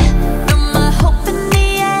flare,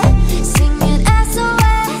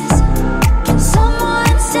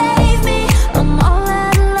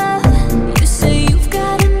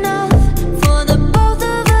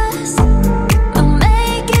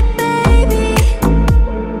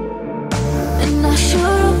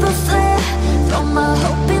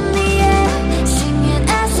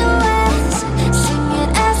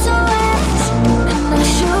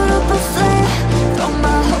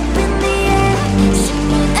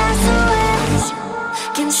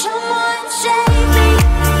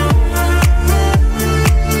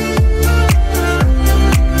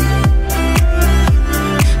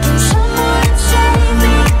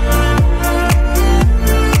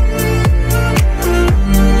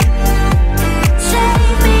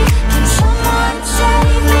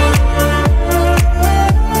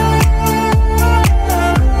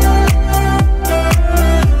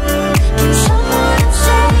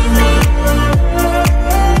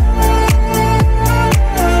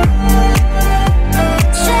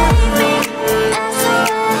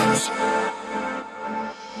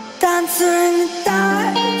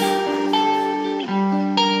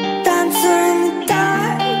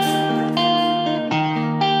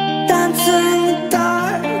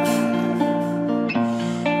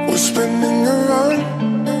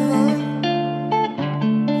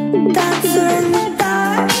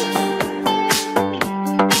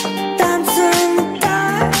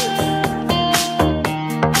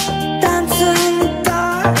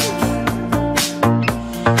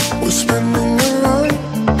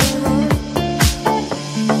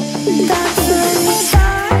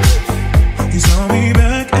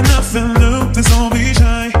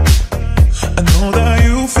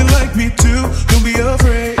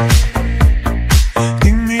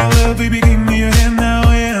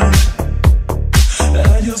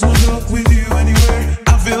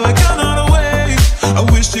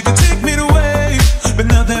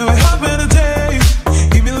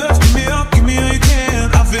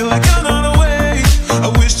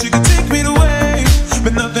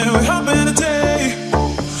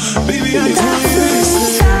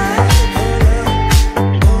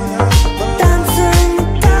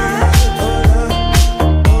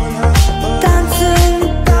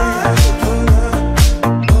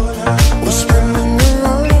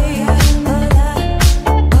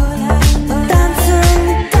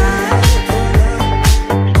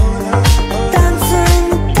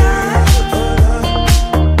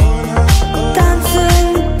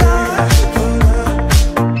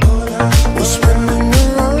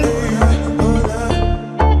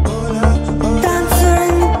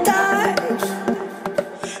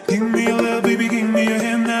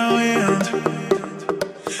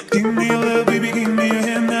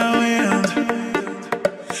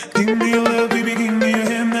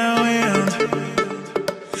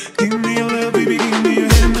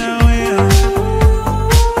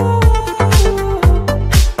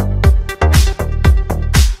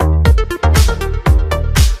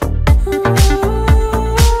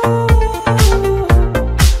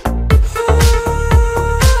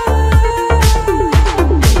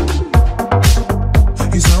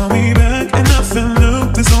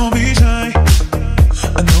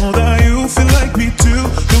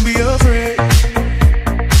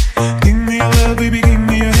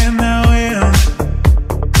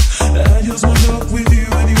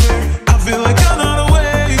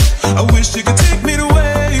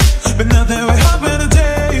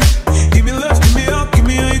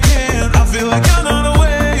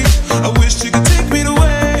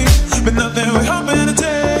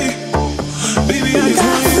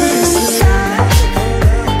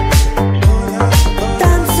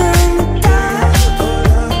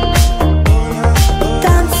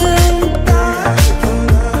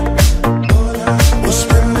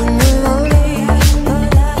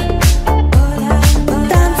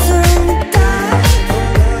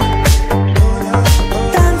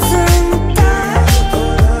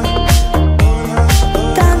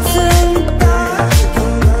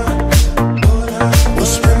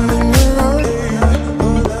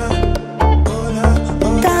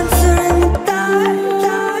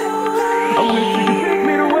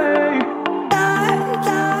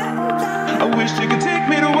 wish you could take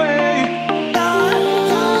me away.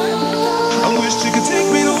 I wish you could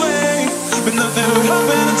take me away, but nothing would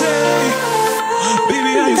happen today.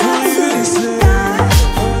 Baby, I just want you to stay.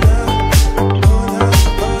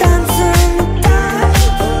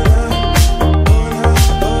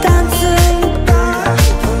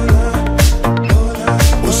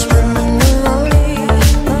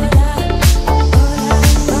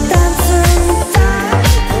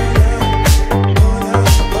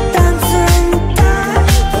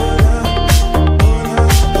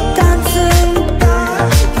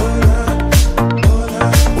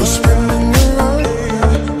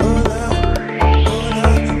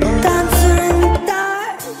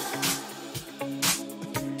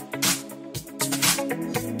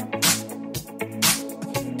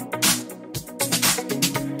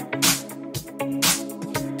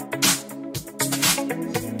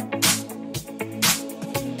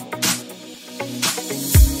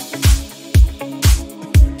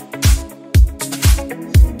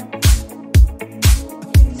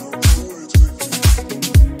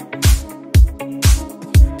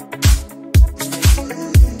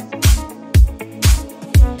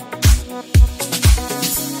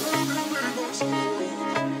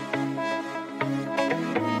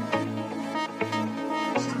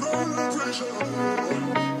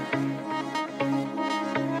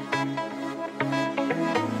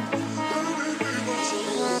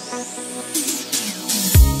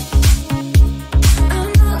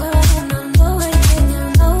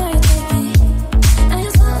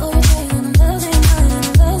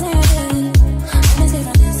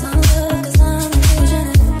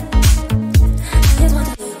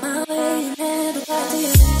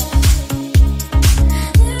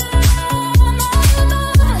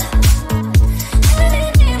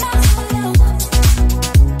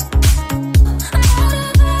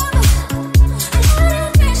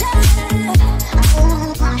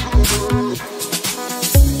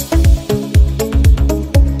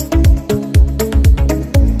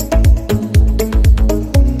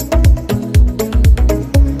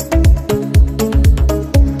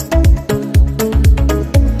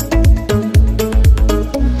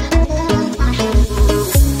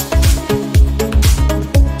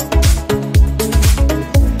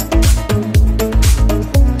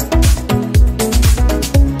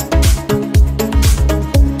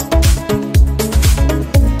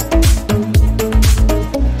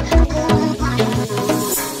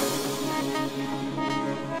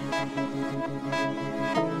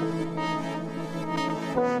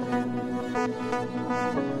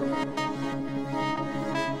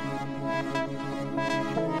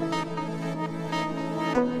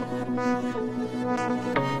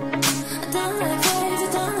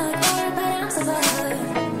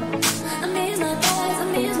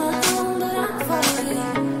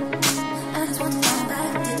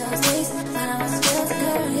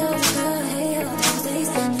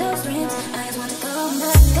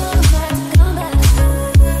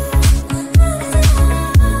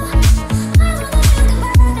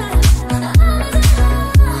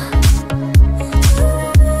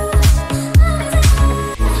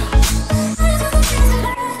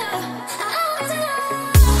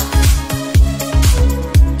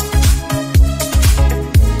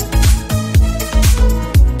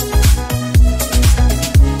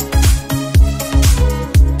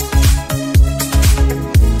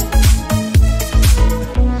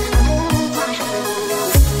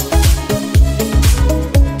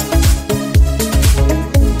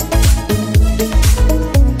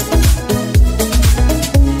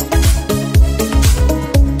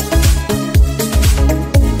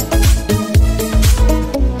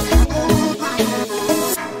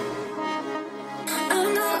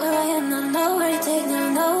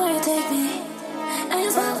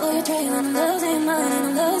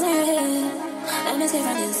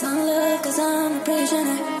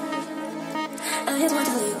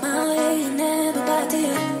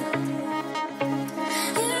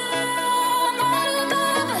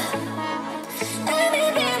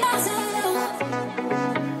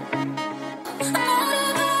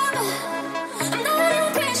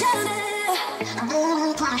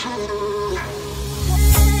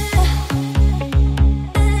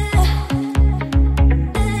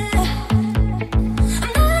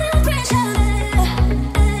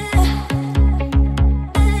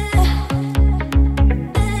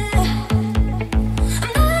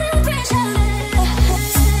 I'm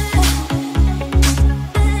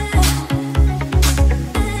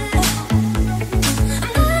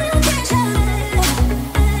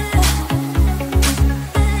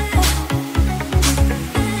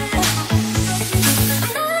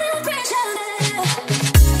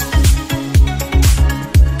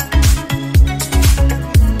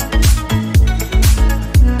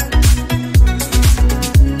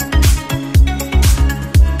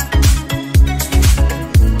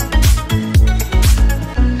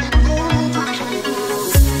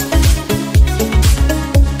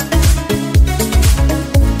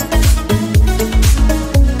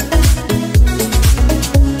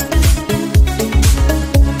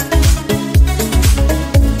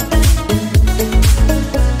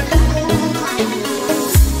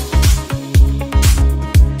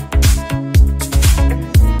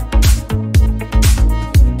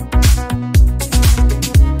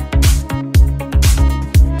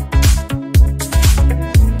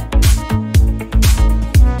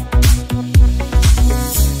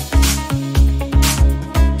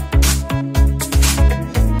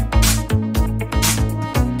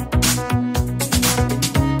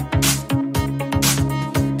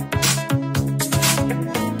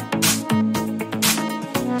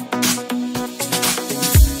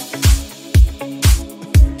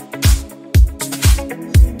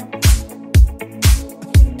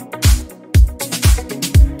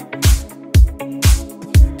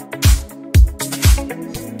And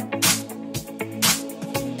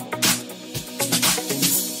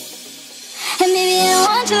maybe I don't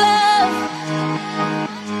want your love.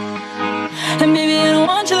 And maybe I don't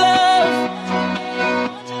want your love.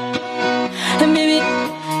 And maybe,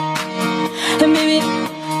 and maybe,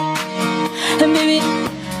 and maybe,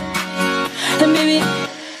 and maybe.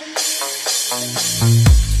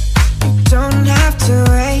 You don't have to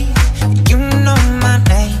wait. You know my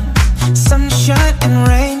name. Sunshine and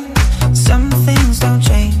rain. Some things don't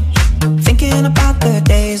change. Thinking about the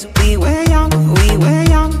days we were young,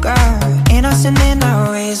 younger. Innocent in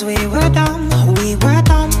our ways, we were dumb,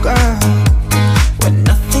 girl. When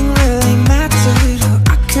nothing really mattered,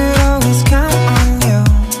 I could always count on you.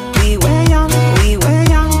 We were young,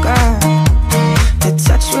 younger. The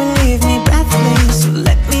touch will leave me breathless, so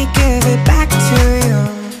let me give it back to you.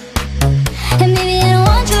 And maybe I don't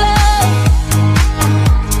want your love.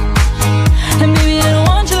 And maybe I don't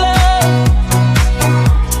want your love.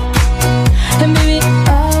 And maybe,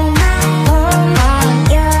 Oh my,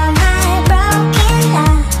 you're my broken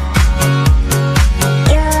heart.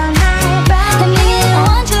 You're my broken and maybe I don't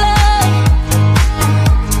want your love.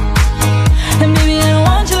 And maybe I don't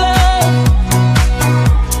want your love.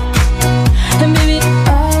 And maybe,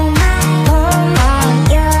 Oh my,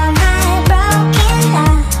 you're my broken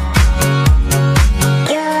heart.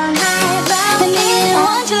 You're my broken and maybe I don't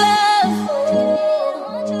want your love.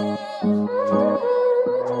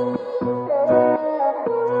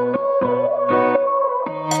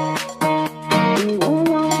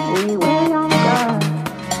 We were young, girl.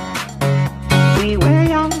 We were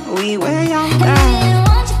young, And girl. maybe I don't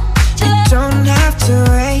want your love. Don't have to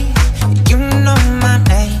wait. You know my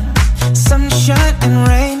name. Sunshine and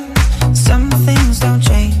rain. Some things don't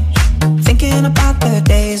change. Thinking about the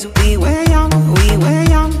days we were young,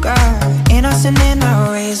 girl. Innocent in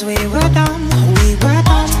our ways, we were dumb,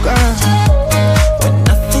 girl. When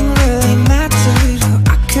nothing really mattered,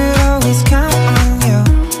 I could always count on you.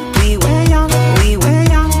 We were young,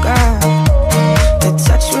 girl. The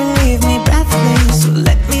touch will leave me breathless, so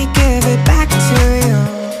let me give it back to you.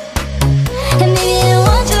 And maybe I don't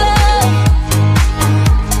want your love.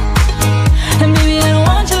 And maybe I don't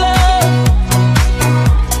want your love.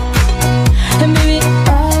 And maybe,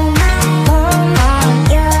 Oh my,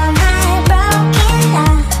 you're my broken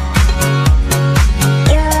heart.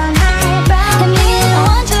 You're my and broken maybe I don't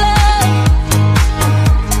want your love.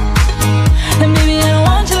 And maybe I don't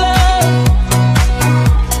want your love.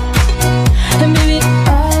 And maybe,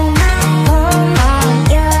 Oh my,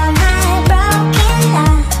 you're my broken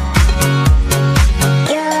heart.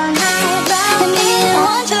 You're my and maybe I don't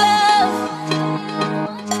want your love.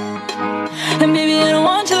 And maybe I don't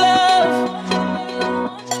want your love.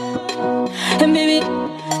 And maybe,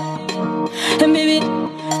 and maybe,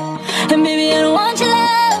 and maybe I don't want your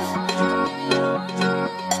love.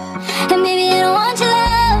 And maybe I don't want your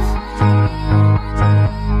love.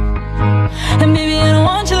 And maybe I don't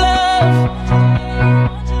want your love.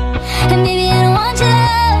 And maybe I don't want your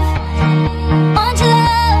love. Want your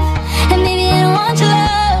love. And maybe I don't want your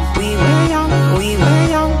love. We were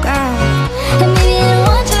young, girl. And maybe I don't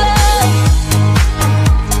want your love.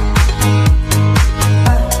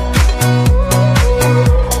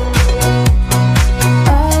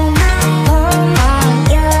 Oh my,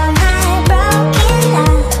 you're my broken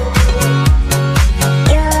heart.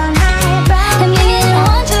 You're my And broken maybe I don't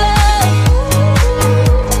want your love.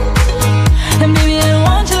 And maybe I don't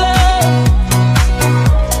want your love.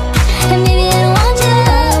 And maybe I don't want your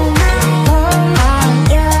love.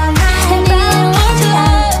 You're my And maybe I don't want your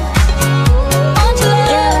love. Want your love.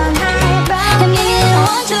 You're my And maybe I don't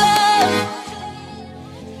want your love.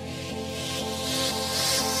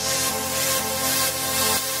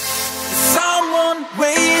 Someone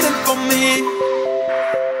waiting for me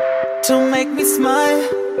to make me smile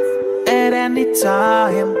at any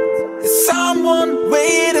time. There's someone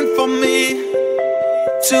waiting for me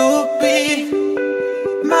to be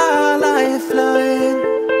my lifeline.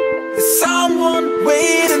 There's someone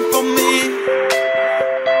waiting for me.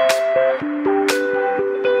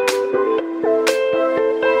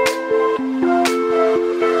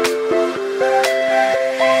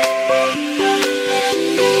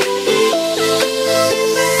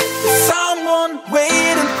 There's someone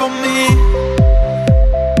waiting for me.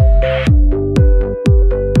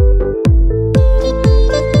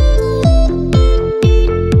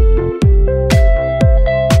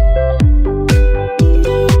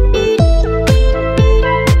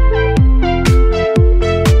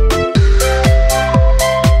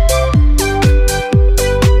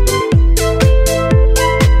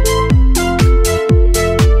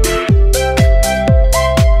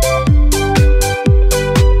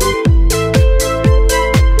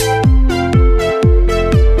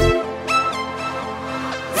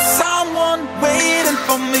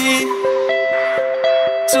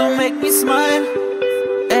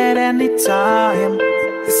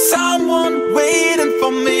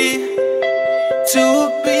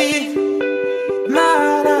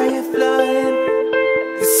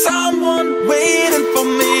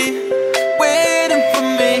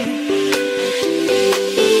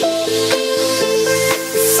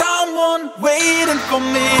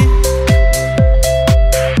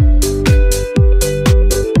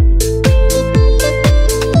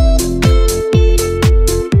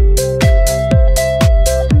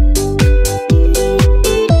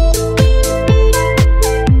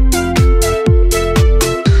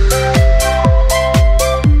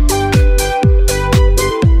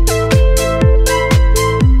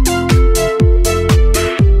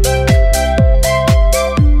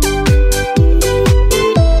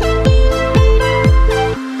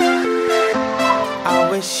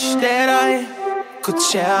 could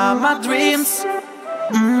share my dreams.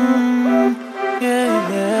 Yeah.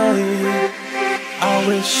 I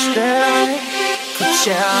wish that I could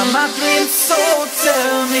share my dreams. So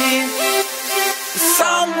tell me, is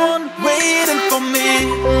someone waiting for me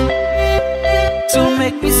to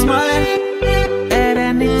make me smile at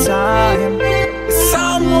any time? Is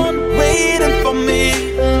someone waiting for me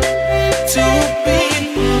to be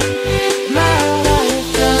my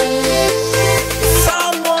lifetime? Is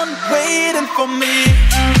someone waiting for me?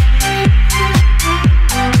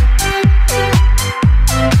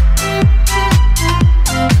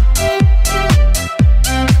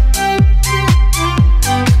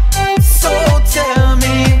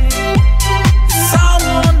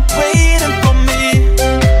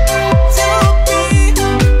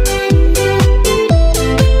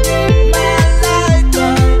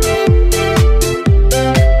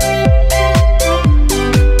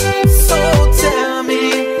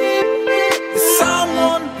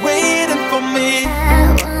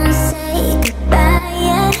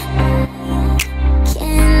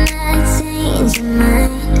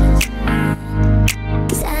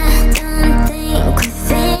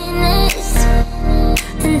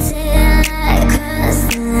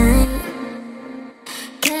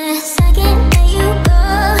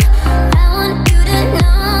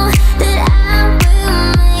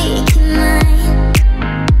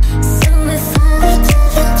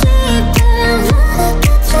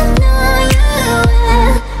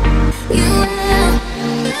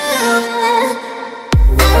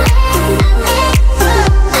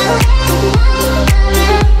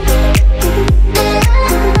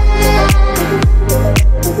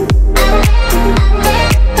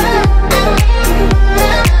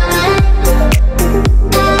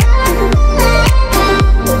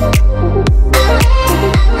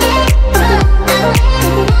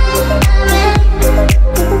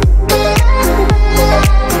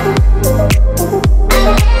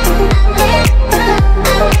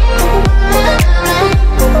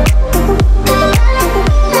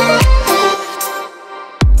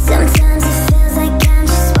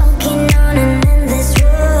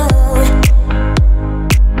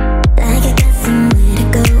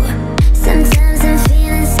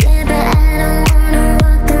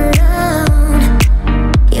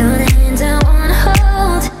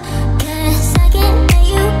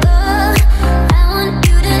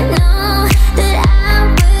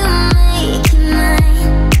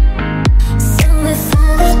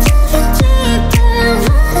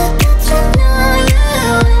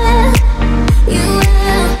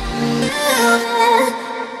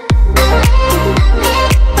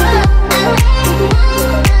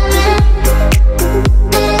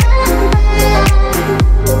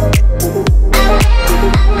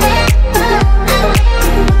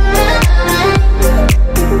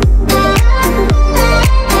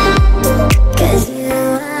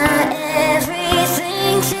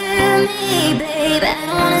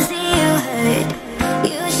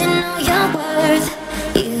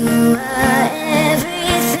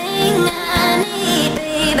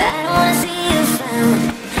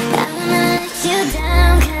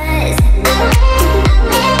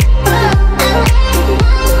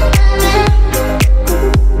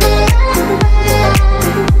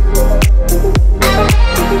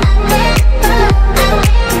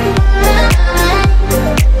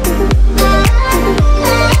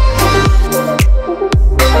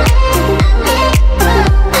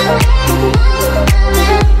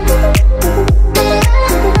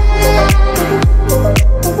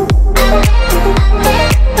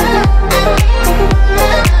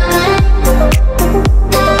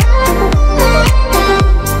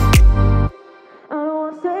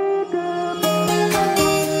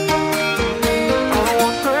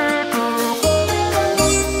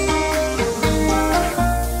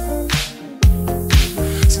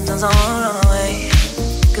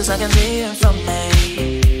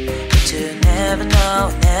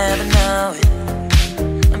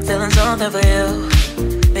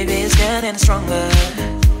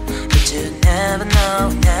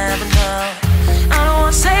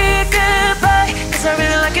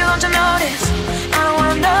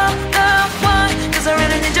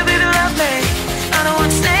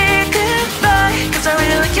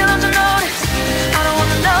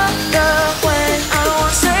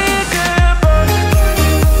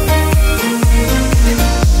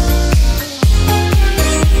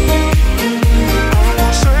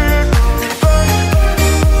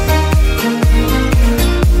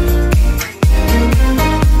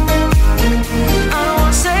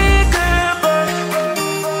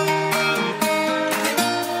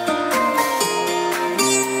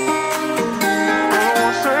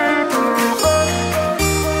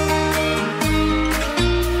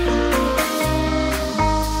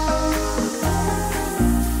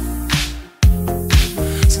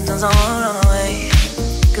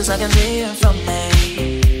 getting from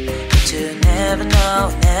me, but you never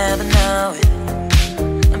know it.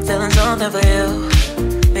 I'm feeling something for you,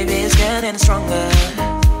 maybe it's getting stronger,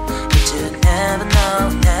 but you never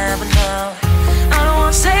know it. I don't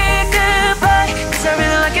wanna say goodbye, cause I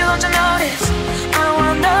really like you, don't you notice? I don't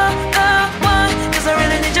wanna know the one, cause I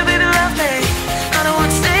really need you, baby, love me. I don't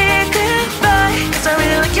wanna say goodbye, cause I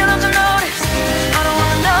really like you, don't you notice? I don't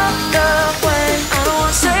wanna know the way, I don't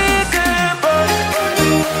wanna say goodbye.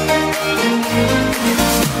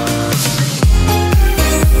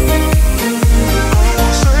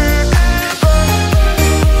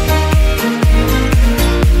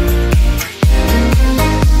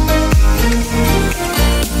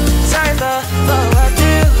 Sorry for what I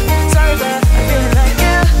do, sorry but I feel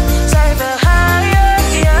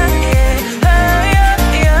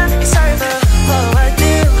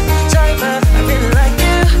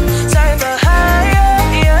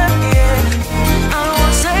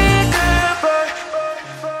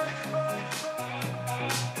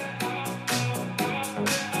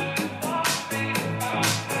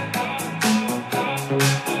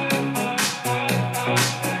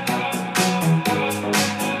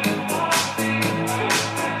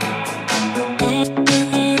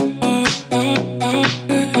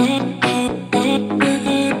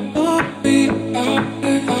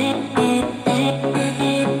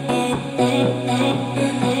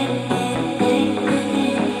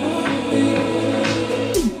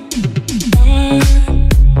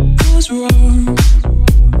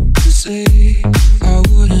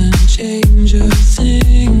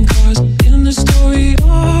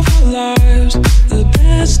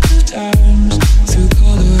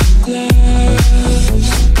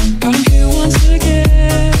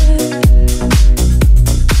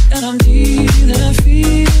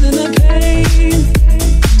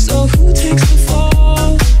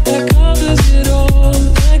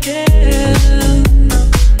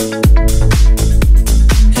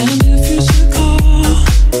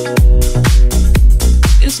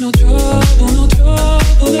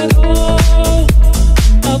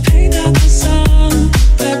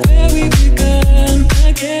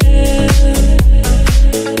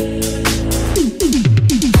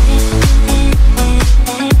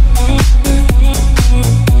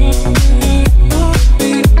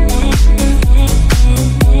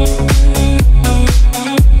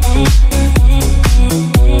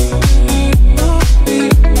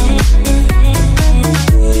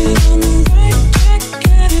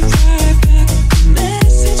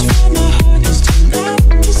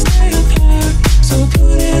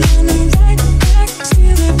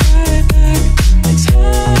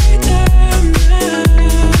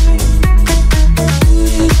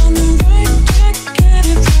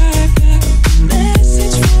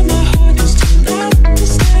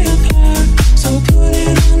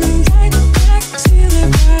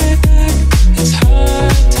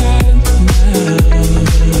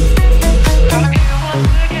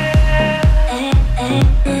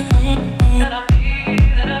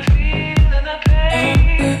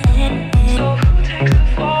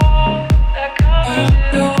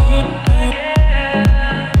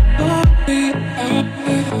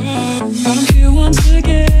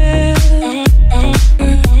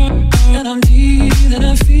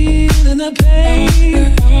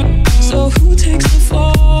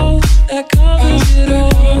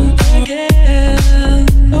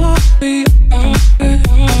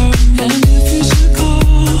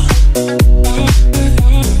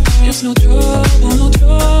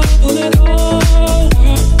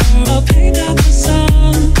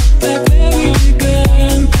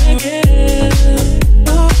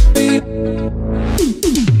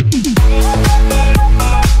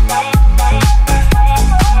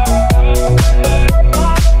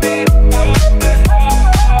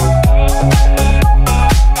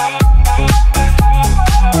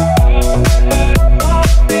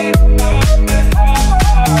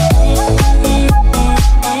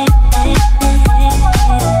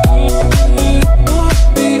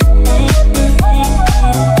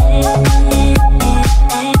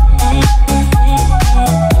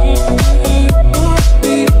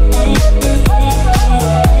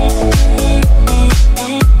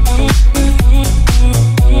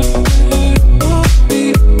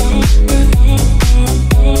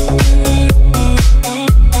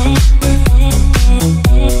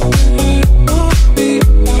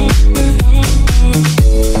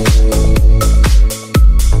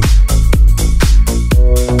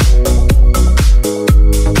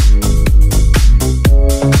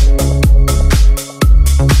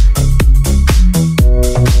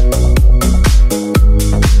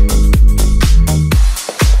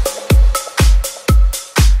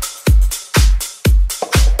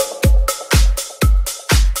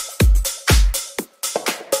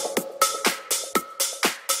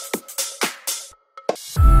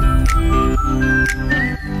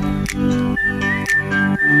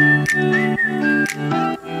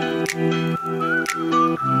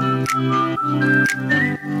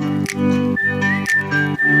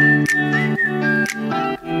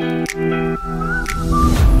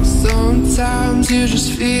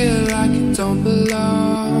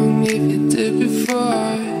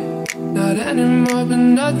more, but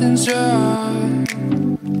nothing's right.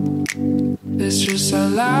 It's just how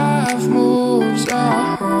life moves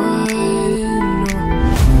on.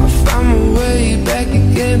 I found my way back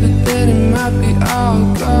again, but then it might be all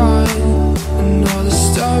gone. I know the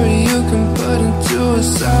story you can put into a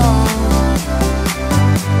song.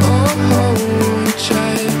 Oh, I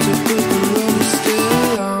tried to put the road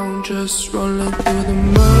still on, just rolling through the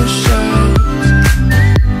motions.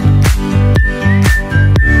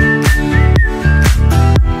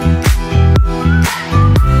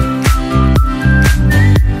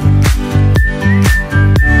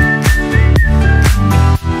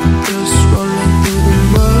 Just rolling through the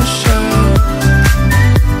motions.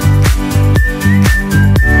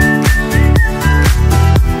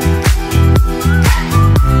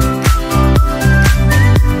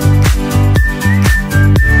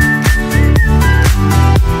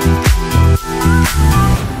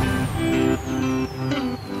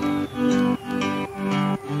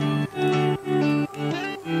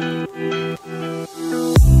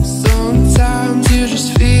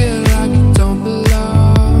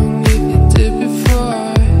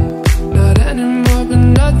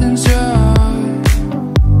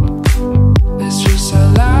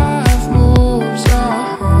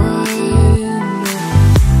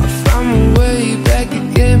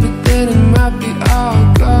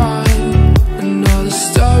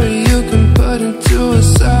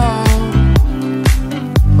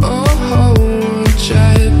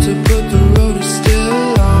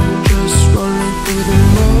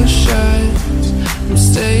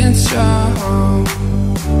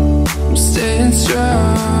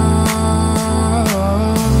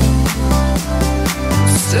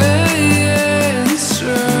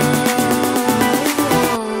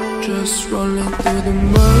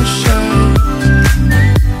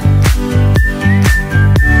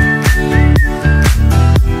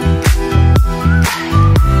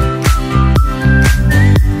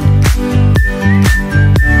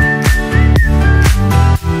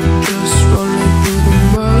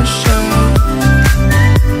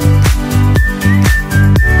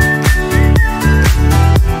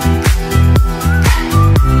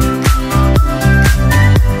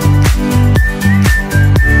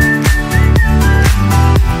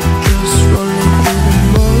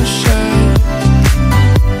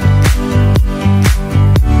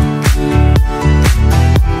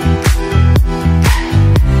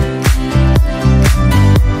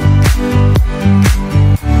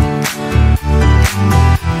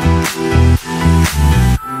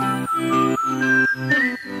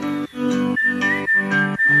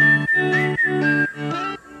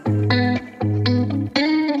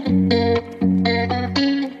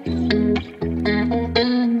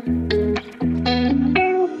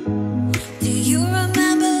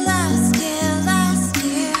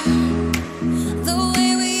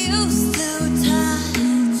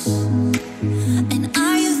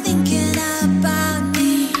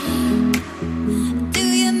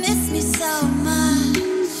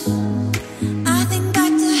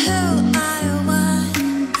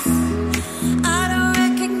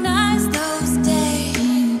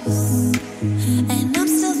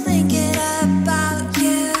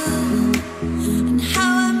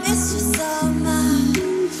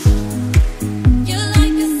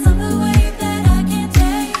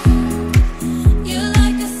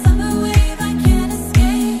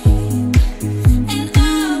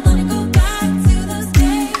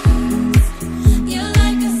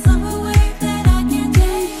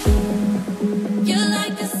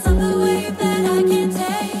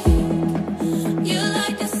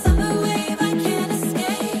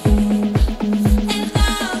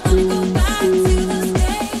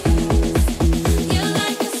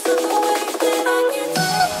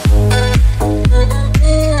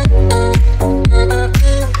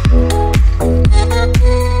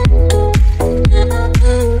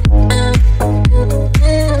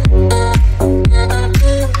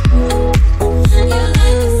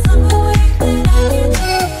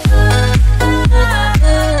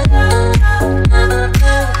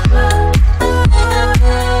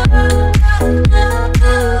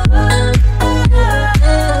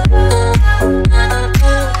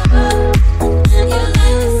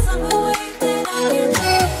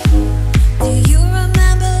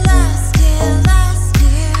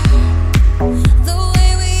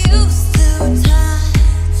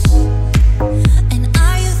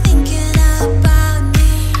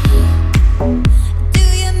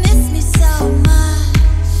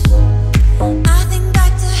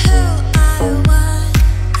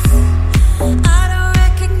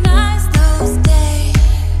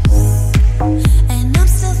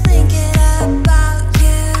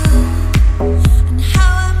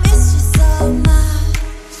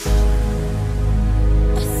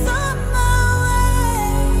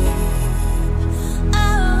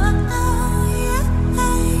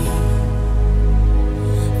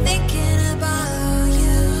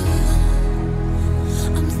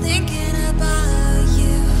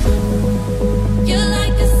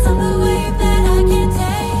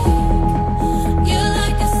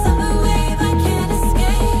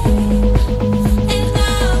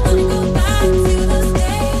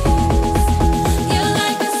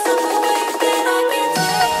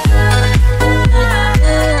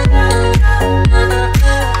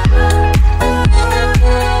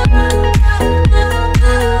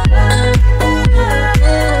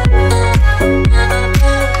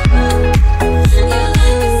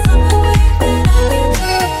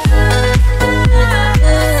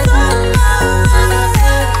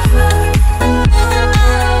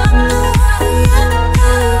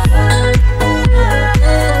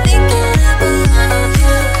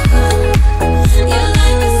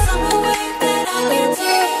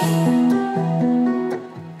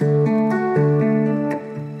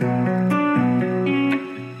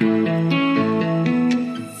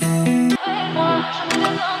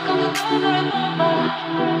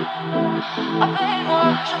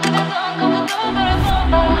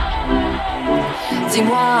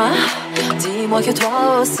 dis-moi que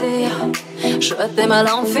toi aussi, je t'aime à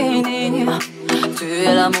l'infini. Tu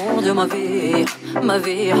es l'amour de ma vie,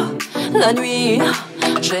 la nuit.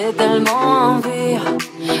 J'ai tellement envie,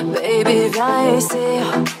 baby viens ici.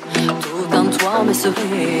 Tout en toi me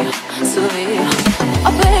sourit.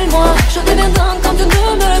 Appelle-moi, je deviens dingue quand tu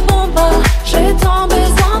ne me réponds pas. J'ai tant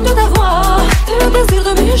besoin de ta voix, le désir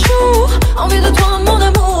de mes jours, envie de toi mon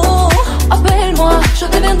amour. Appelle-moi, je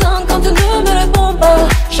deviens dingue quand tu ne me réponds pas.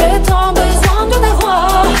 J'ai tant besoin de ta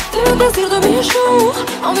voix, le désir de mes jours,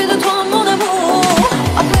 envie de toi mon amour.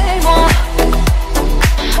 Appelle-moi,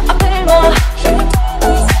 appelle-moi,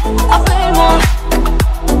 appelle-moi.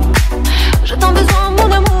 J'ai tant besoin mon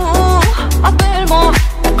amour. Appelle-moi,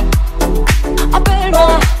 appelle-moi,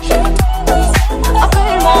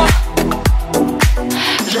 appelle-moi.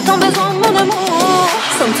 J'ai tant besoin mon amour.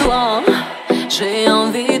 Sans toi, j'ai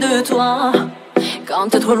envie de toi. Quand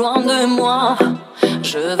t'es trop loin de moi,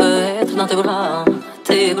 je veux être dans tes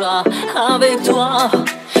bras avec toi.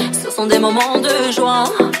 Ce sont des moments de joie,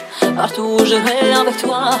 partout où je vais avec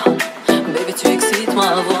toi. Baby, tu excites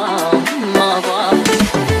ma voix.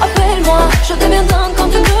 Appelle-moi, je deviens dingue quand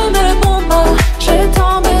tu ne me réponds pas. J'ai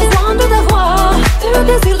tant besoin de ta voix, le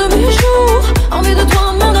désir de mes jours, envie de toi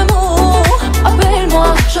mon amour. Appelle-moi,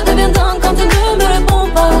 je deviens dingue quand tu ne me réponds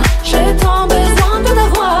pas. J'ai tant besoin de ta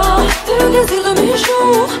voix, le désir de mes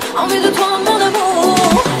jours, envie de toi mon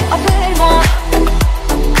amour. Appelle-moi,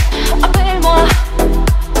 appelle-moi,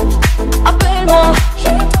 appelle-moi.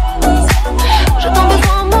 J'ai tant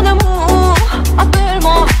besoin mon amour.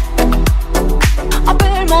 Appelle-moi,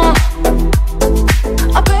 appelle-moi,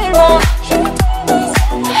 appelle-moi.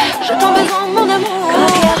 J'ai tant besoin mon amour.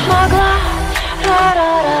 Как я смогла,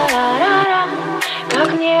 ра-ра-ра-ра-ра-ра, как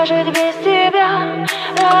мне жить без тебя,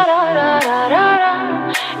 ра-ра-ра-ра-ра-ра.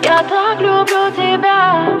 Я так люблю тебя,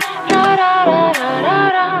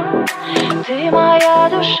 ра-ра-ра-ра-ра-ра. Ты моя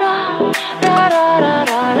душа,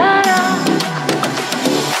 ра-ра-ра-ра-ра-ра.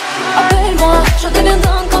 Appelle-moi, je deviens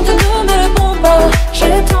dingue quand tu ne me réponds pas.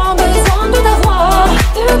 J'ai tant besoin de ta voix,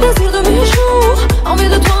 le désir de mes jours, envie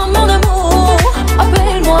de toi mon amour.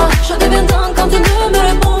 Appelle-moi, je deviens dingue quand tu ne me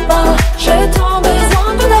réponds pas. J'ai tant besoin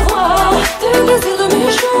de ta voix, le désir de mes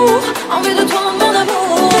jours, envie de toi mon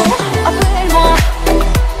amour. Appelle-moi,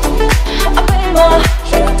 appelle-moi,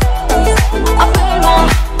 appelle-moi.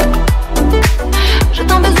 J'ai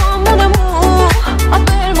tant besoin mon amour.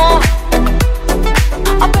 Appelle-moi,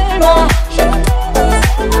 appelle-moi,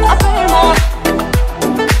 appelle-moi.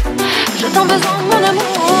 J'ai tant besoin de mon amour.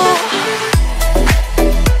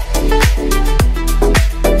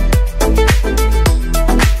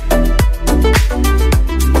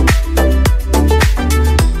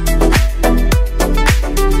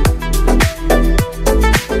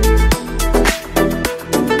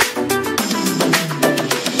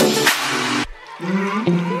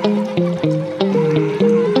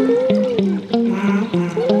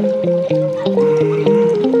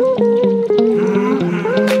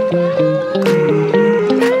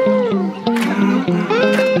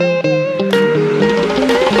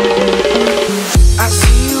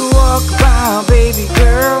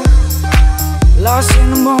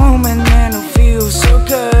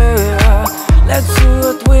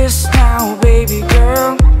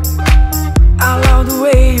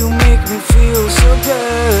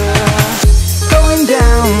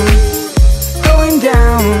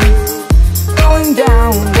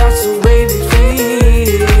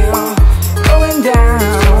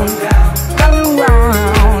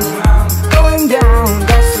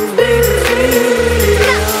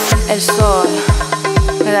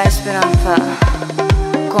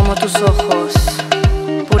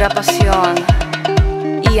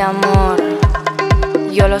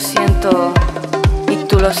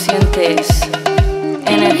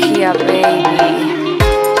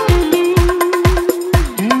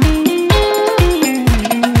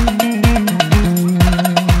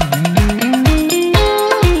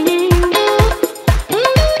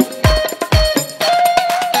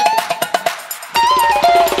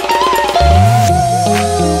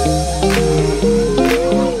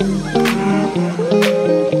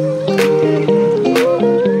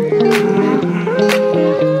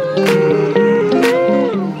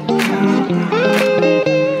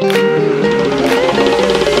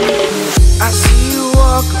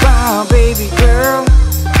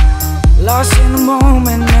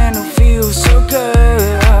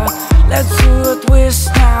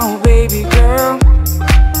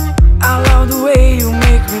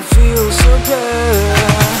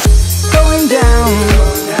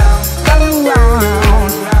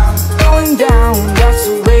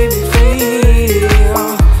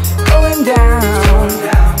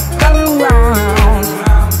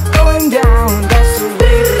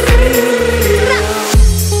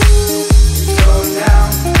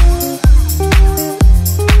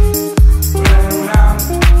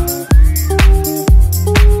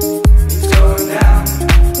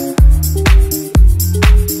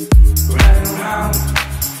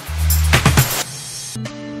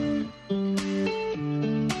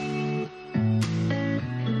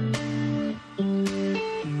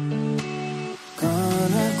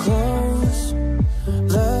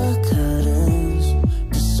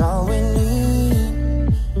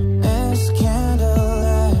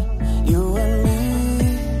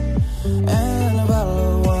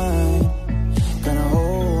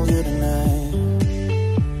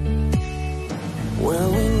 Well,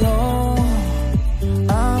 we know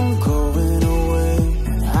I'm going away,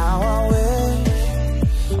 and how I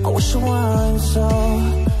wish I weren't so.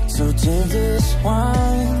 So take this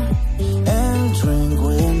wine and drink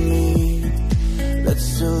with me. Let's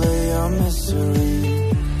delay our misery.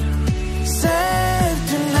 Save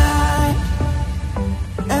tonight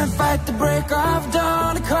and fight the break of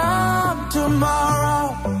dawn to come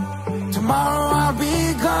tomorrow. Tomorrow I'll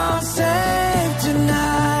be gone. Save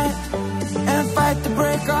tonight and fight the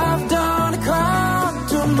break of dawn to come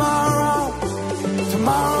tomorrow.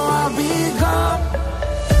 Tomorrow I'll be gone.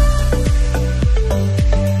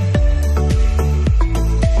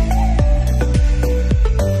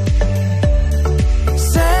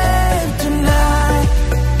 Save tonight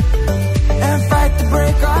and fight the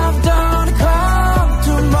break of dawn to come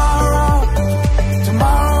tomorrow.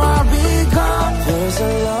 Tomorrow I'll be gone. There's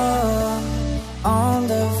a love on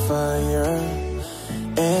the fire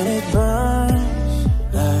and it burns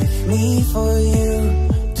like me for you.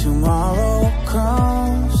 Tomorrow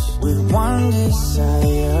comes with one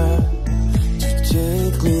desire to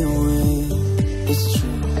take me away. It's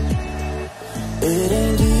true, it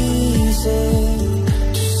ain't easy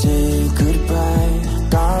to say goodbye.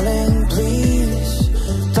 Darling, please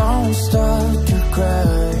don't start to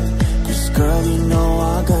cry, 'cause girl, you know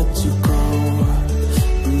I got to go.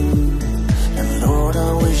 And Lord,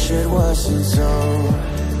 I wish it wasn't so.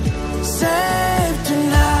 Save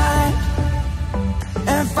tonight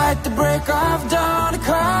and fight the break of dawn to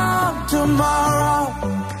come tomorrow.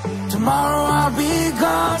 Tomorrow I'll be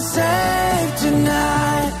gone. Save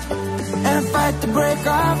tonight and fight the break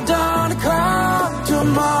of dawn to come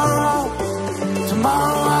tomorrow.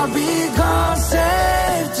 Tomorrow I'll be gone.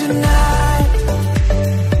 Save tonight.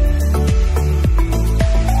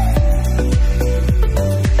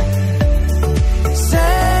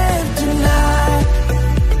 Save tonight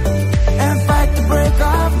and fight the break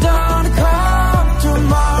of dawn to come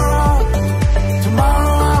tomorrow.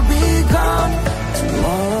 Tomorrow I'll be gone.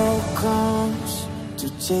 Tomorrow comes to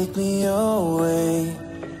take me away.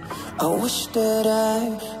 I wish that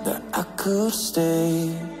I could stay.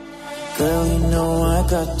 Girl, you know I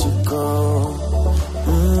got to go.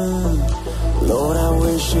 Lord, I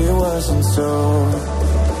wish it wasn't so.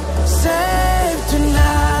 Save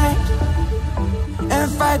tonight and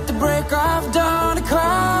fight the break of dawn to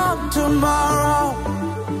come tomorrow.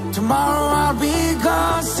 Tomorrow I'll be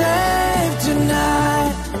gone. Save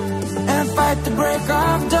tonight and fight the break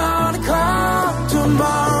of dawn to come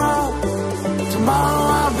tomorrow. Tomorrow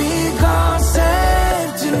I'll be gone.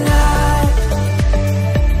 Save tonight.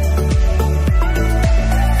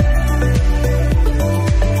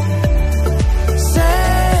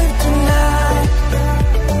 Save tonight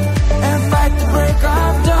and fight the break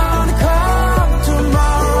of dawn to come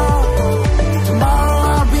tomorrow. Tomorrow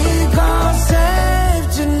I'll be gone. Save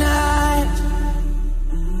tonight.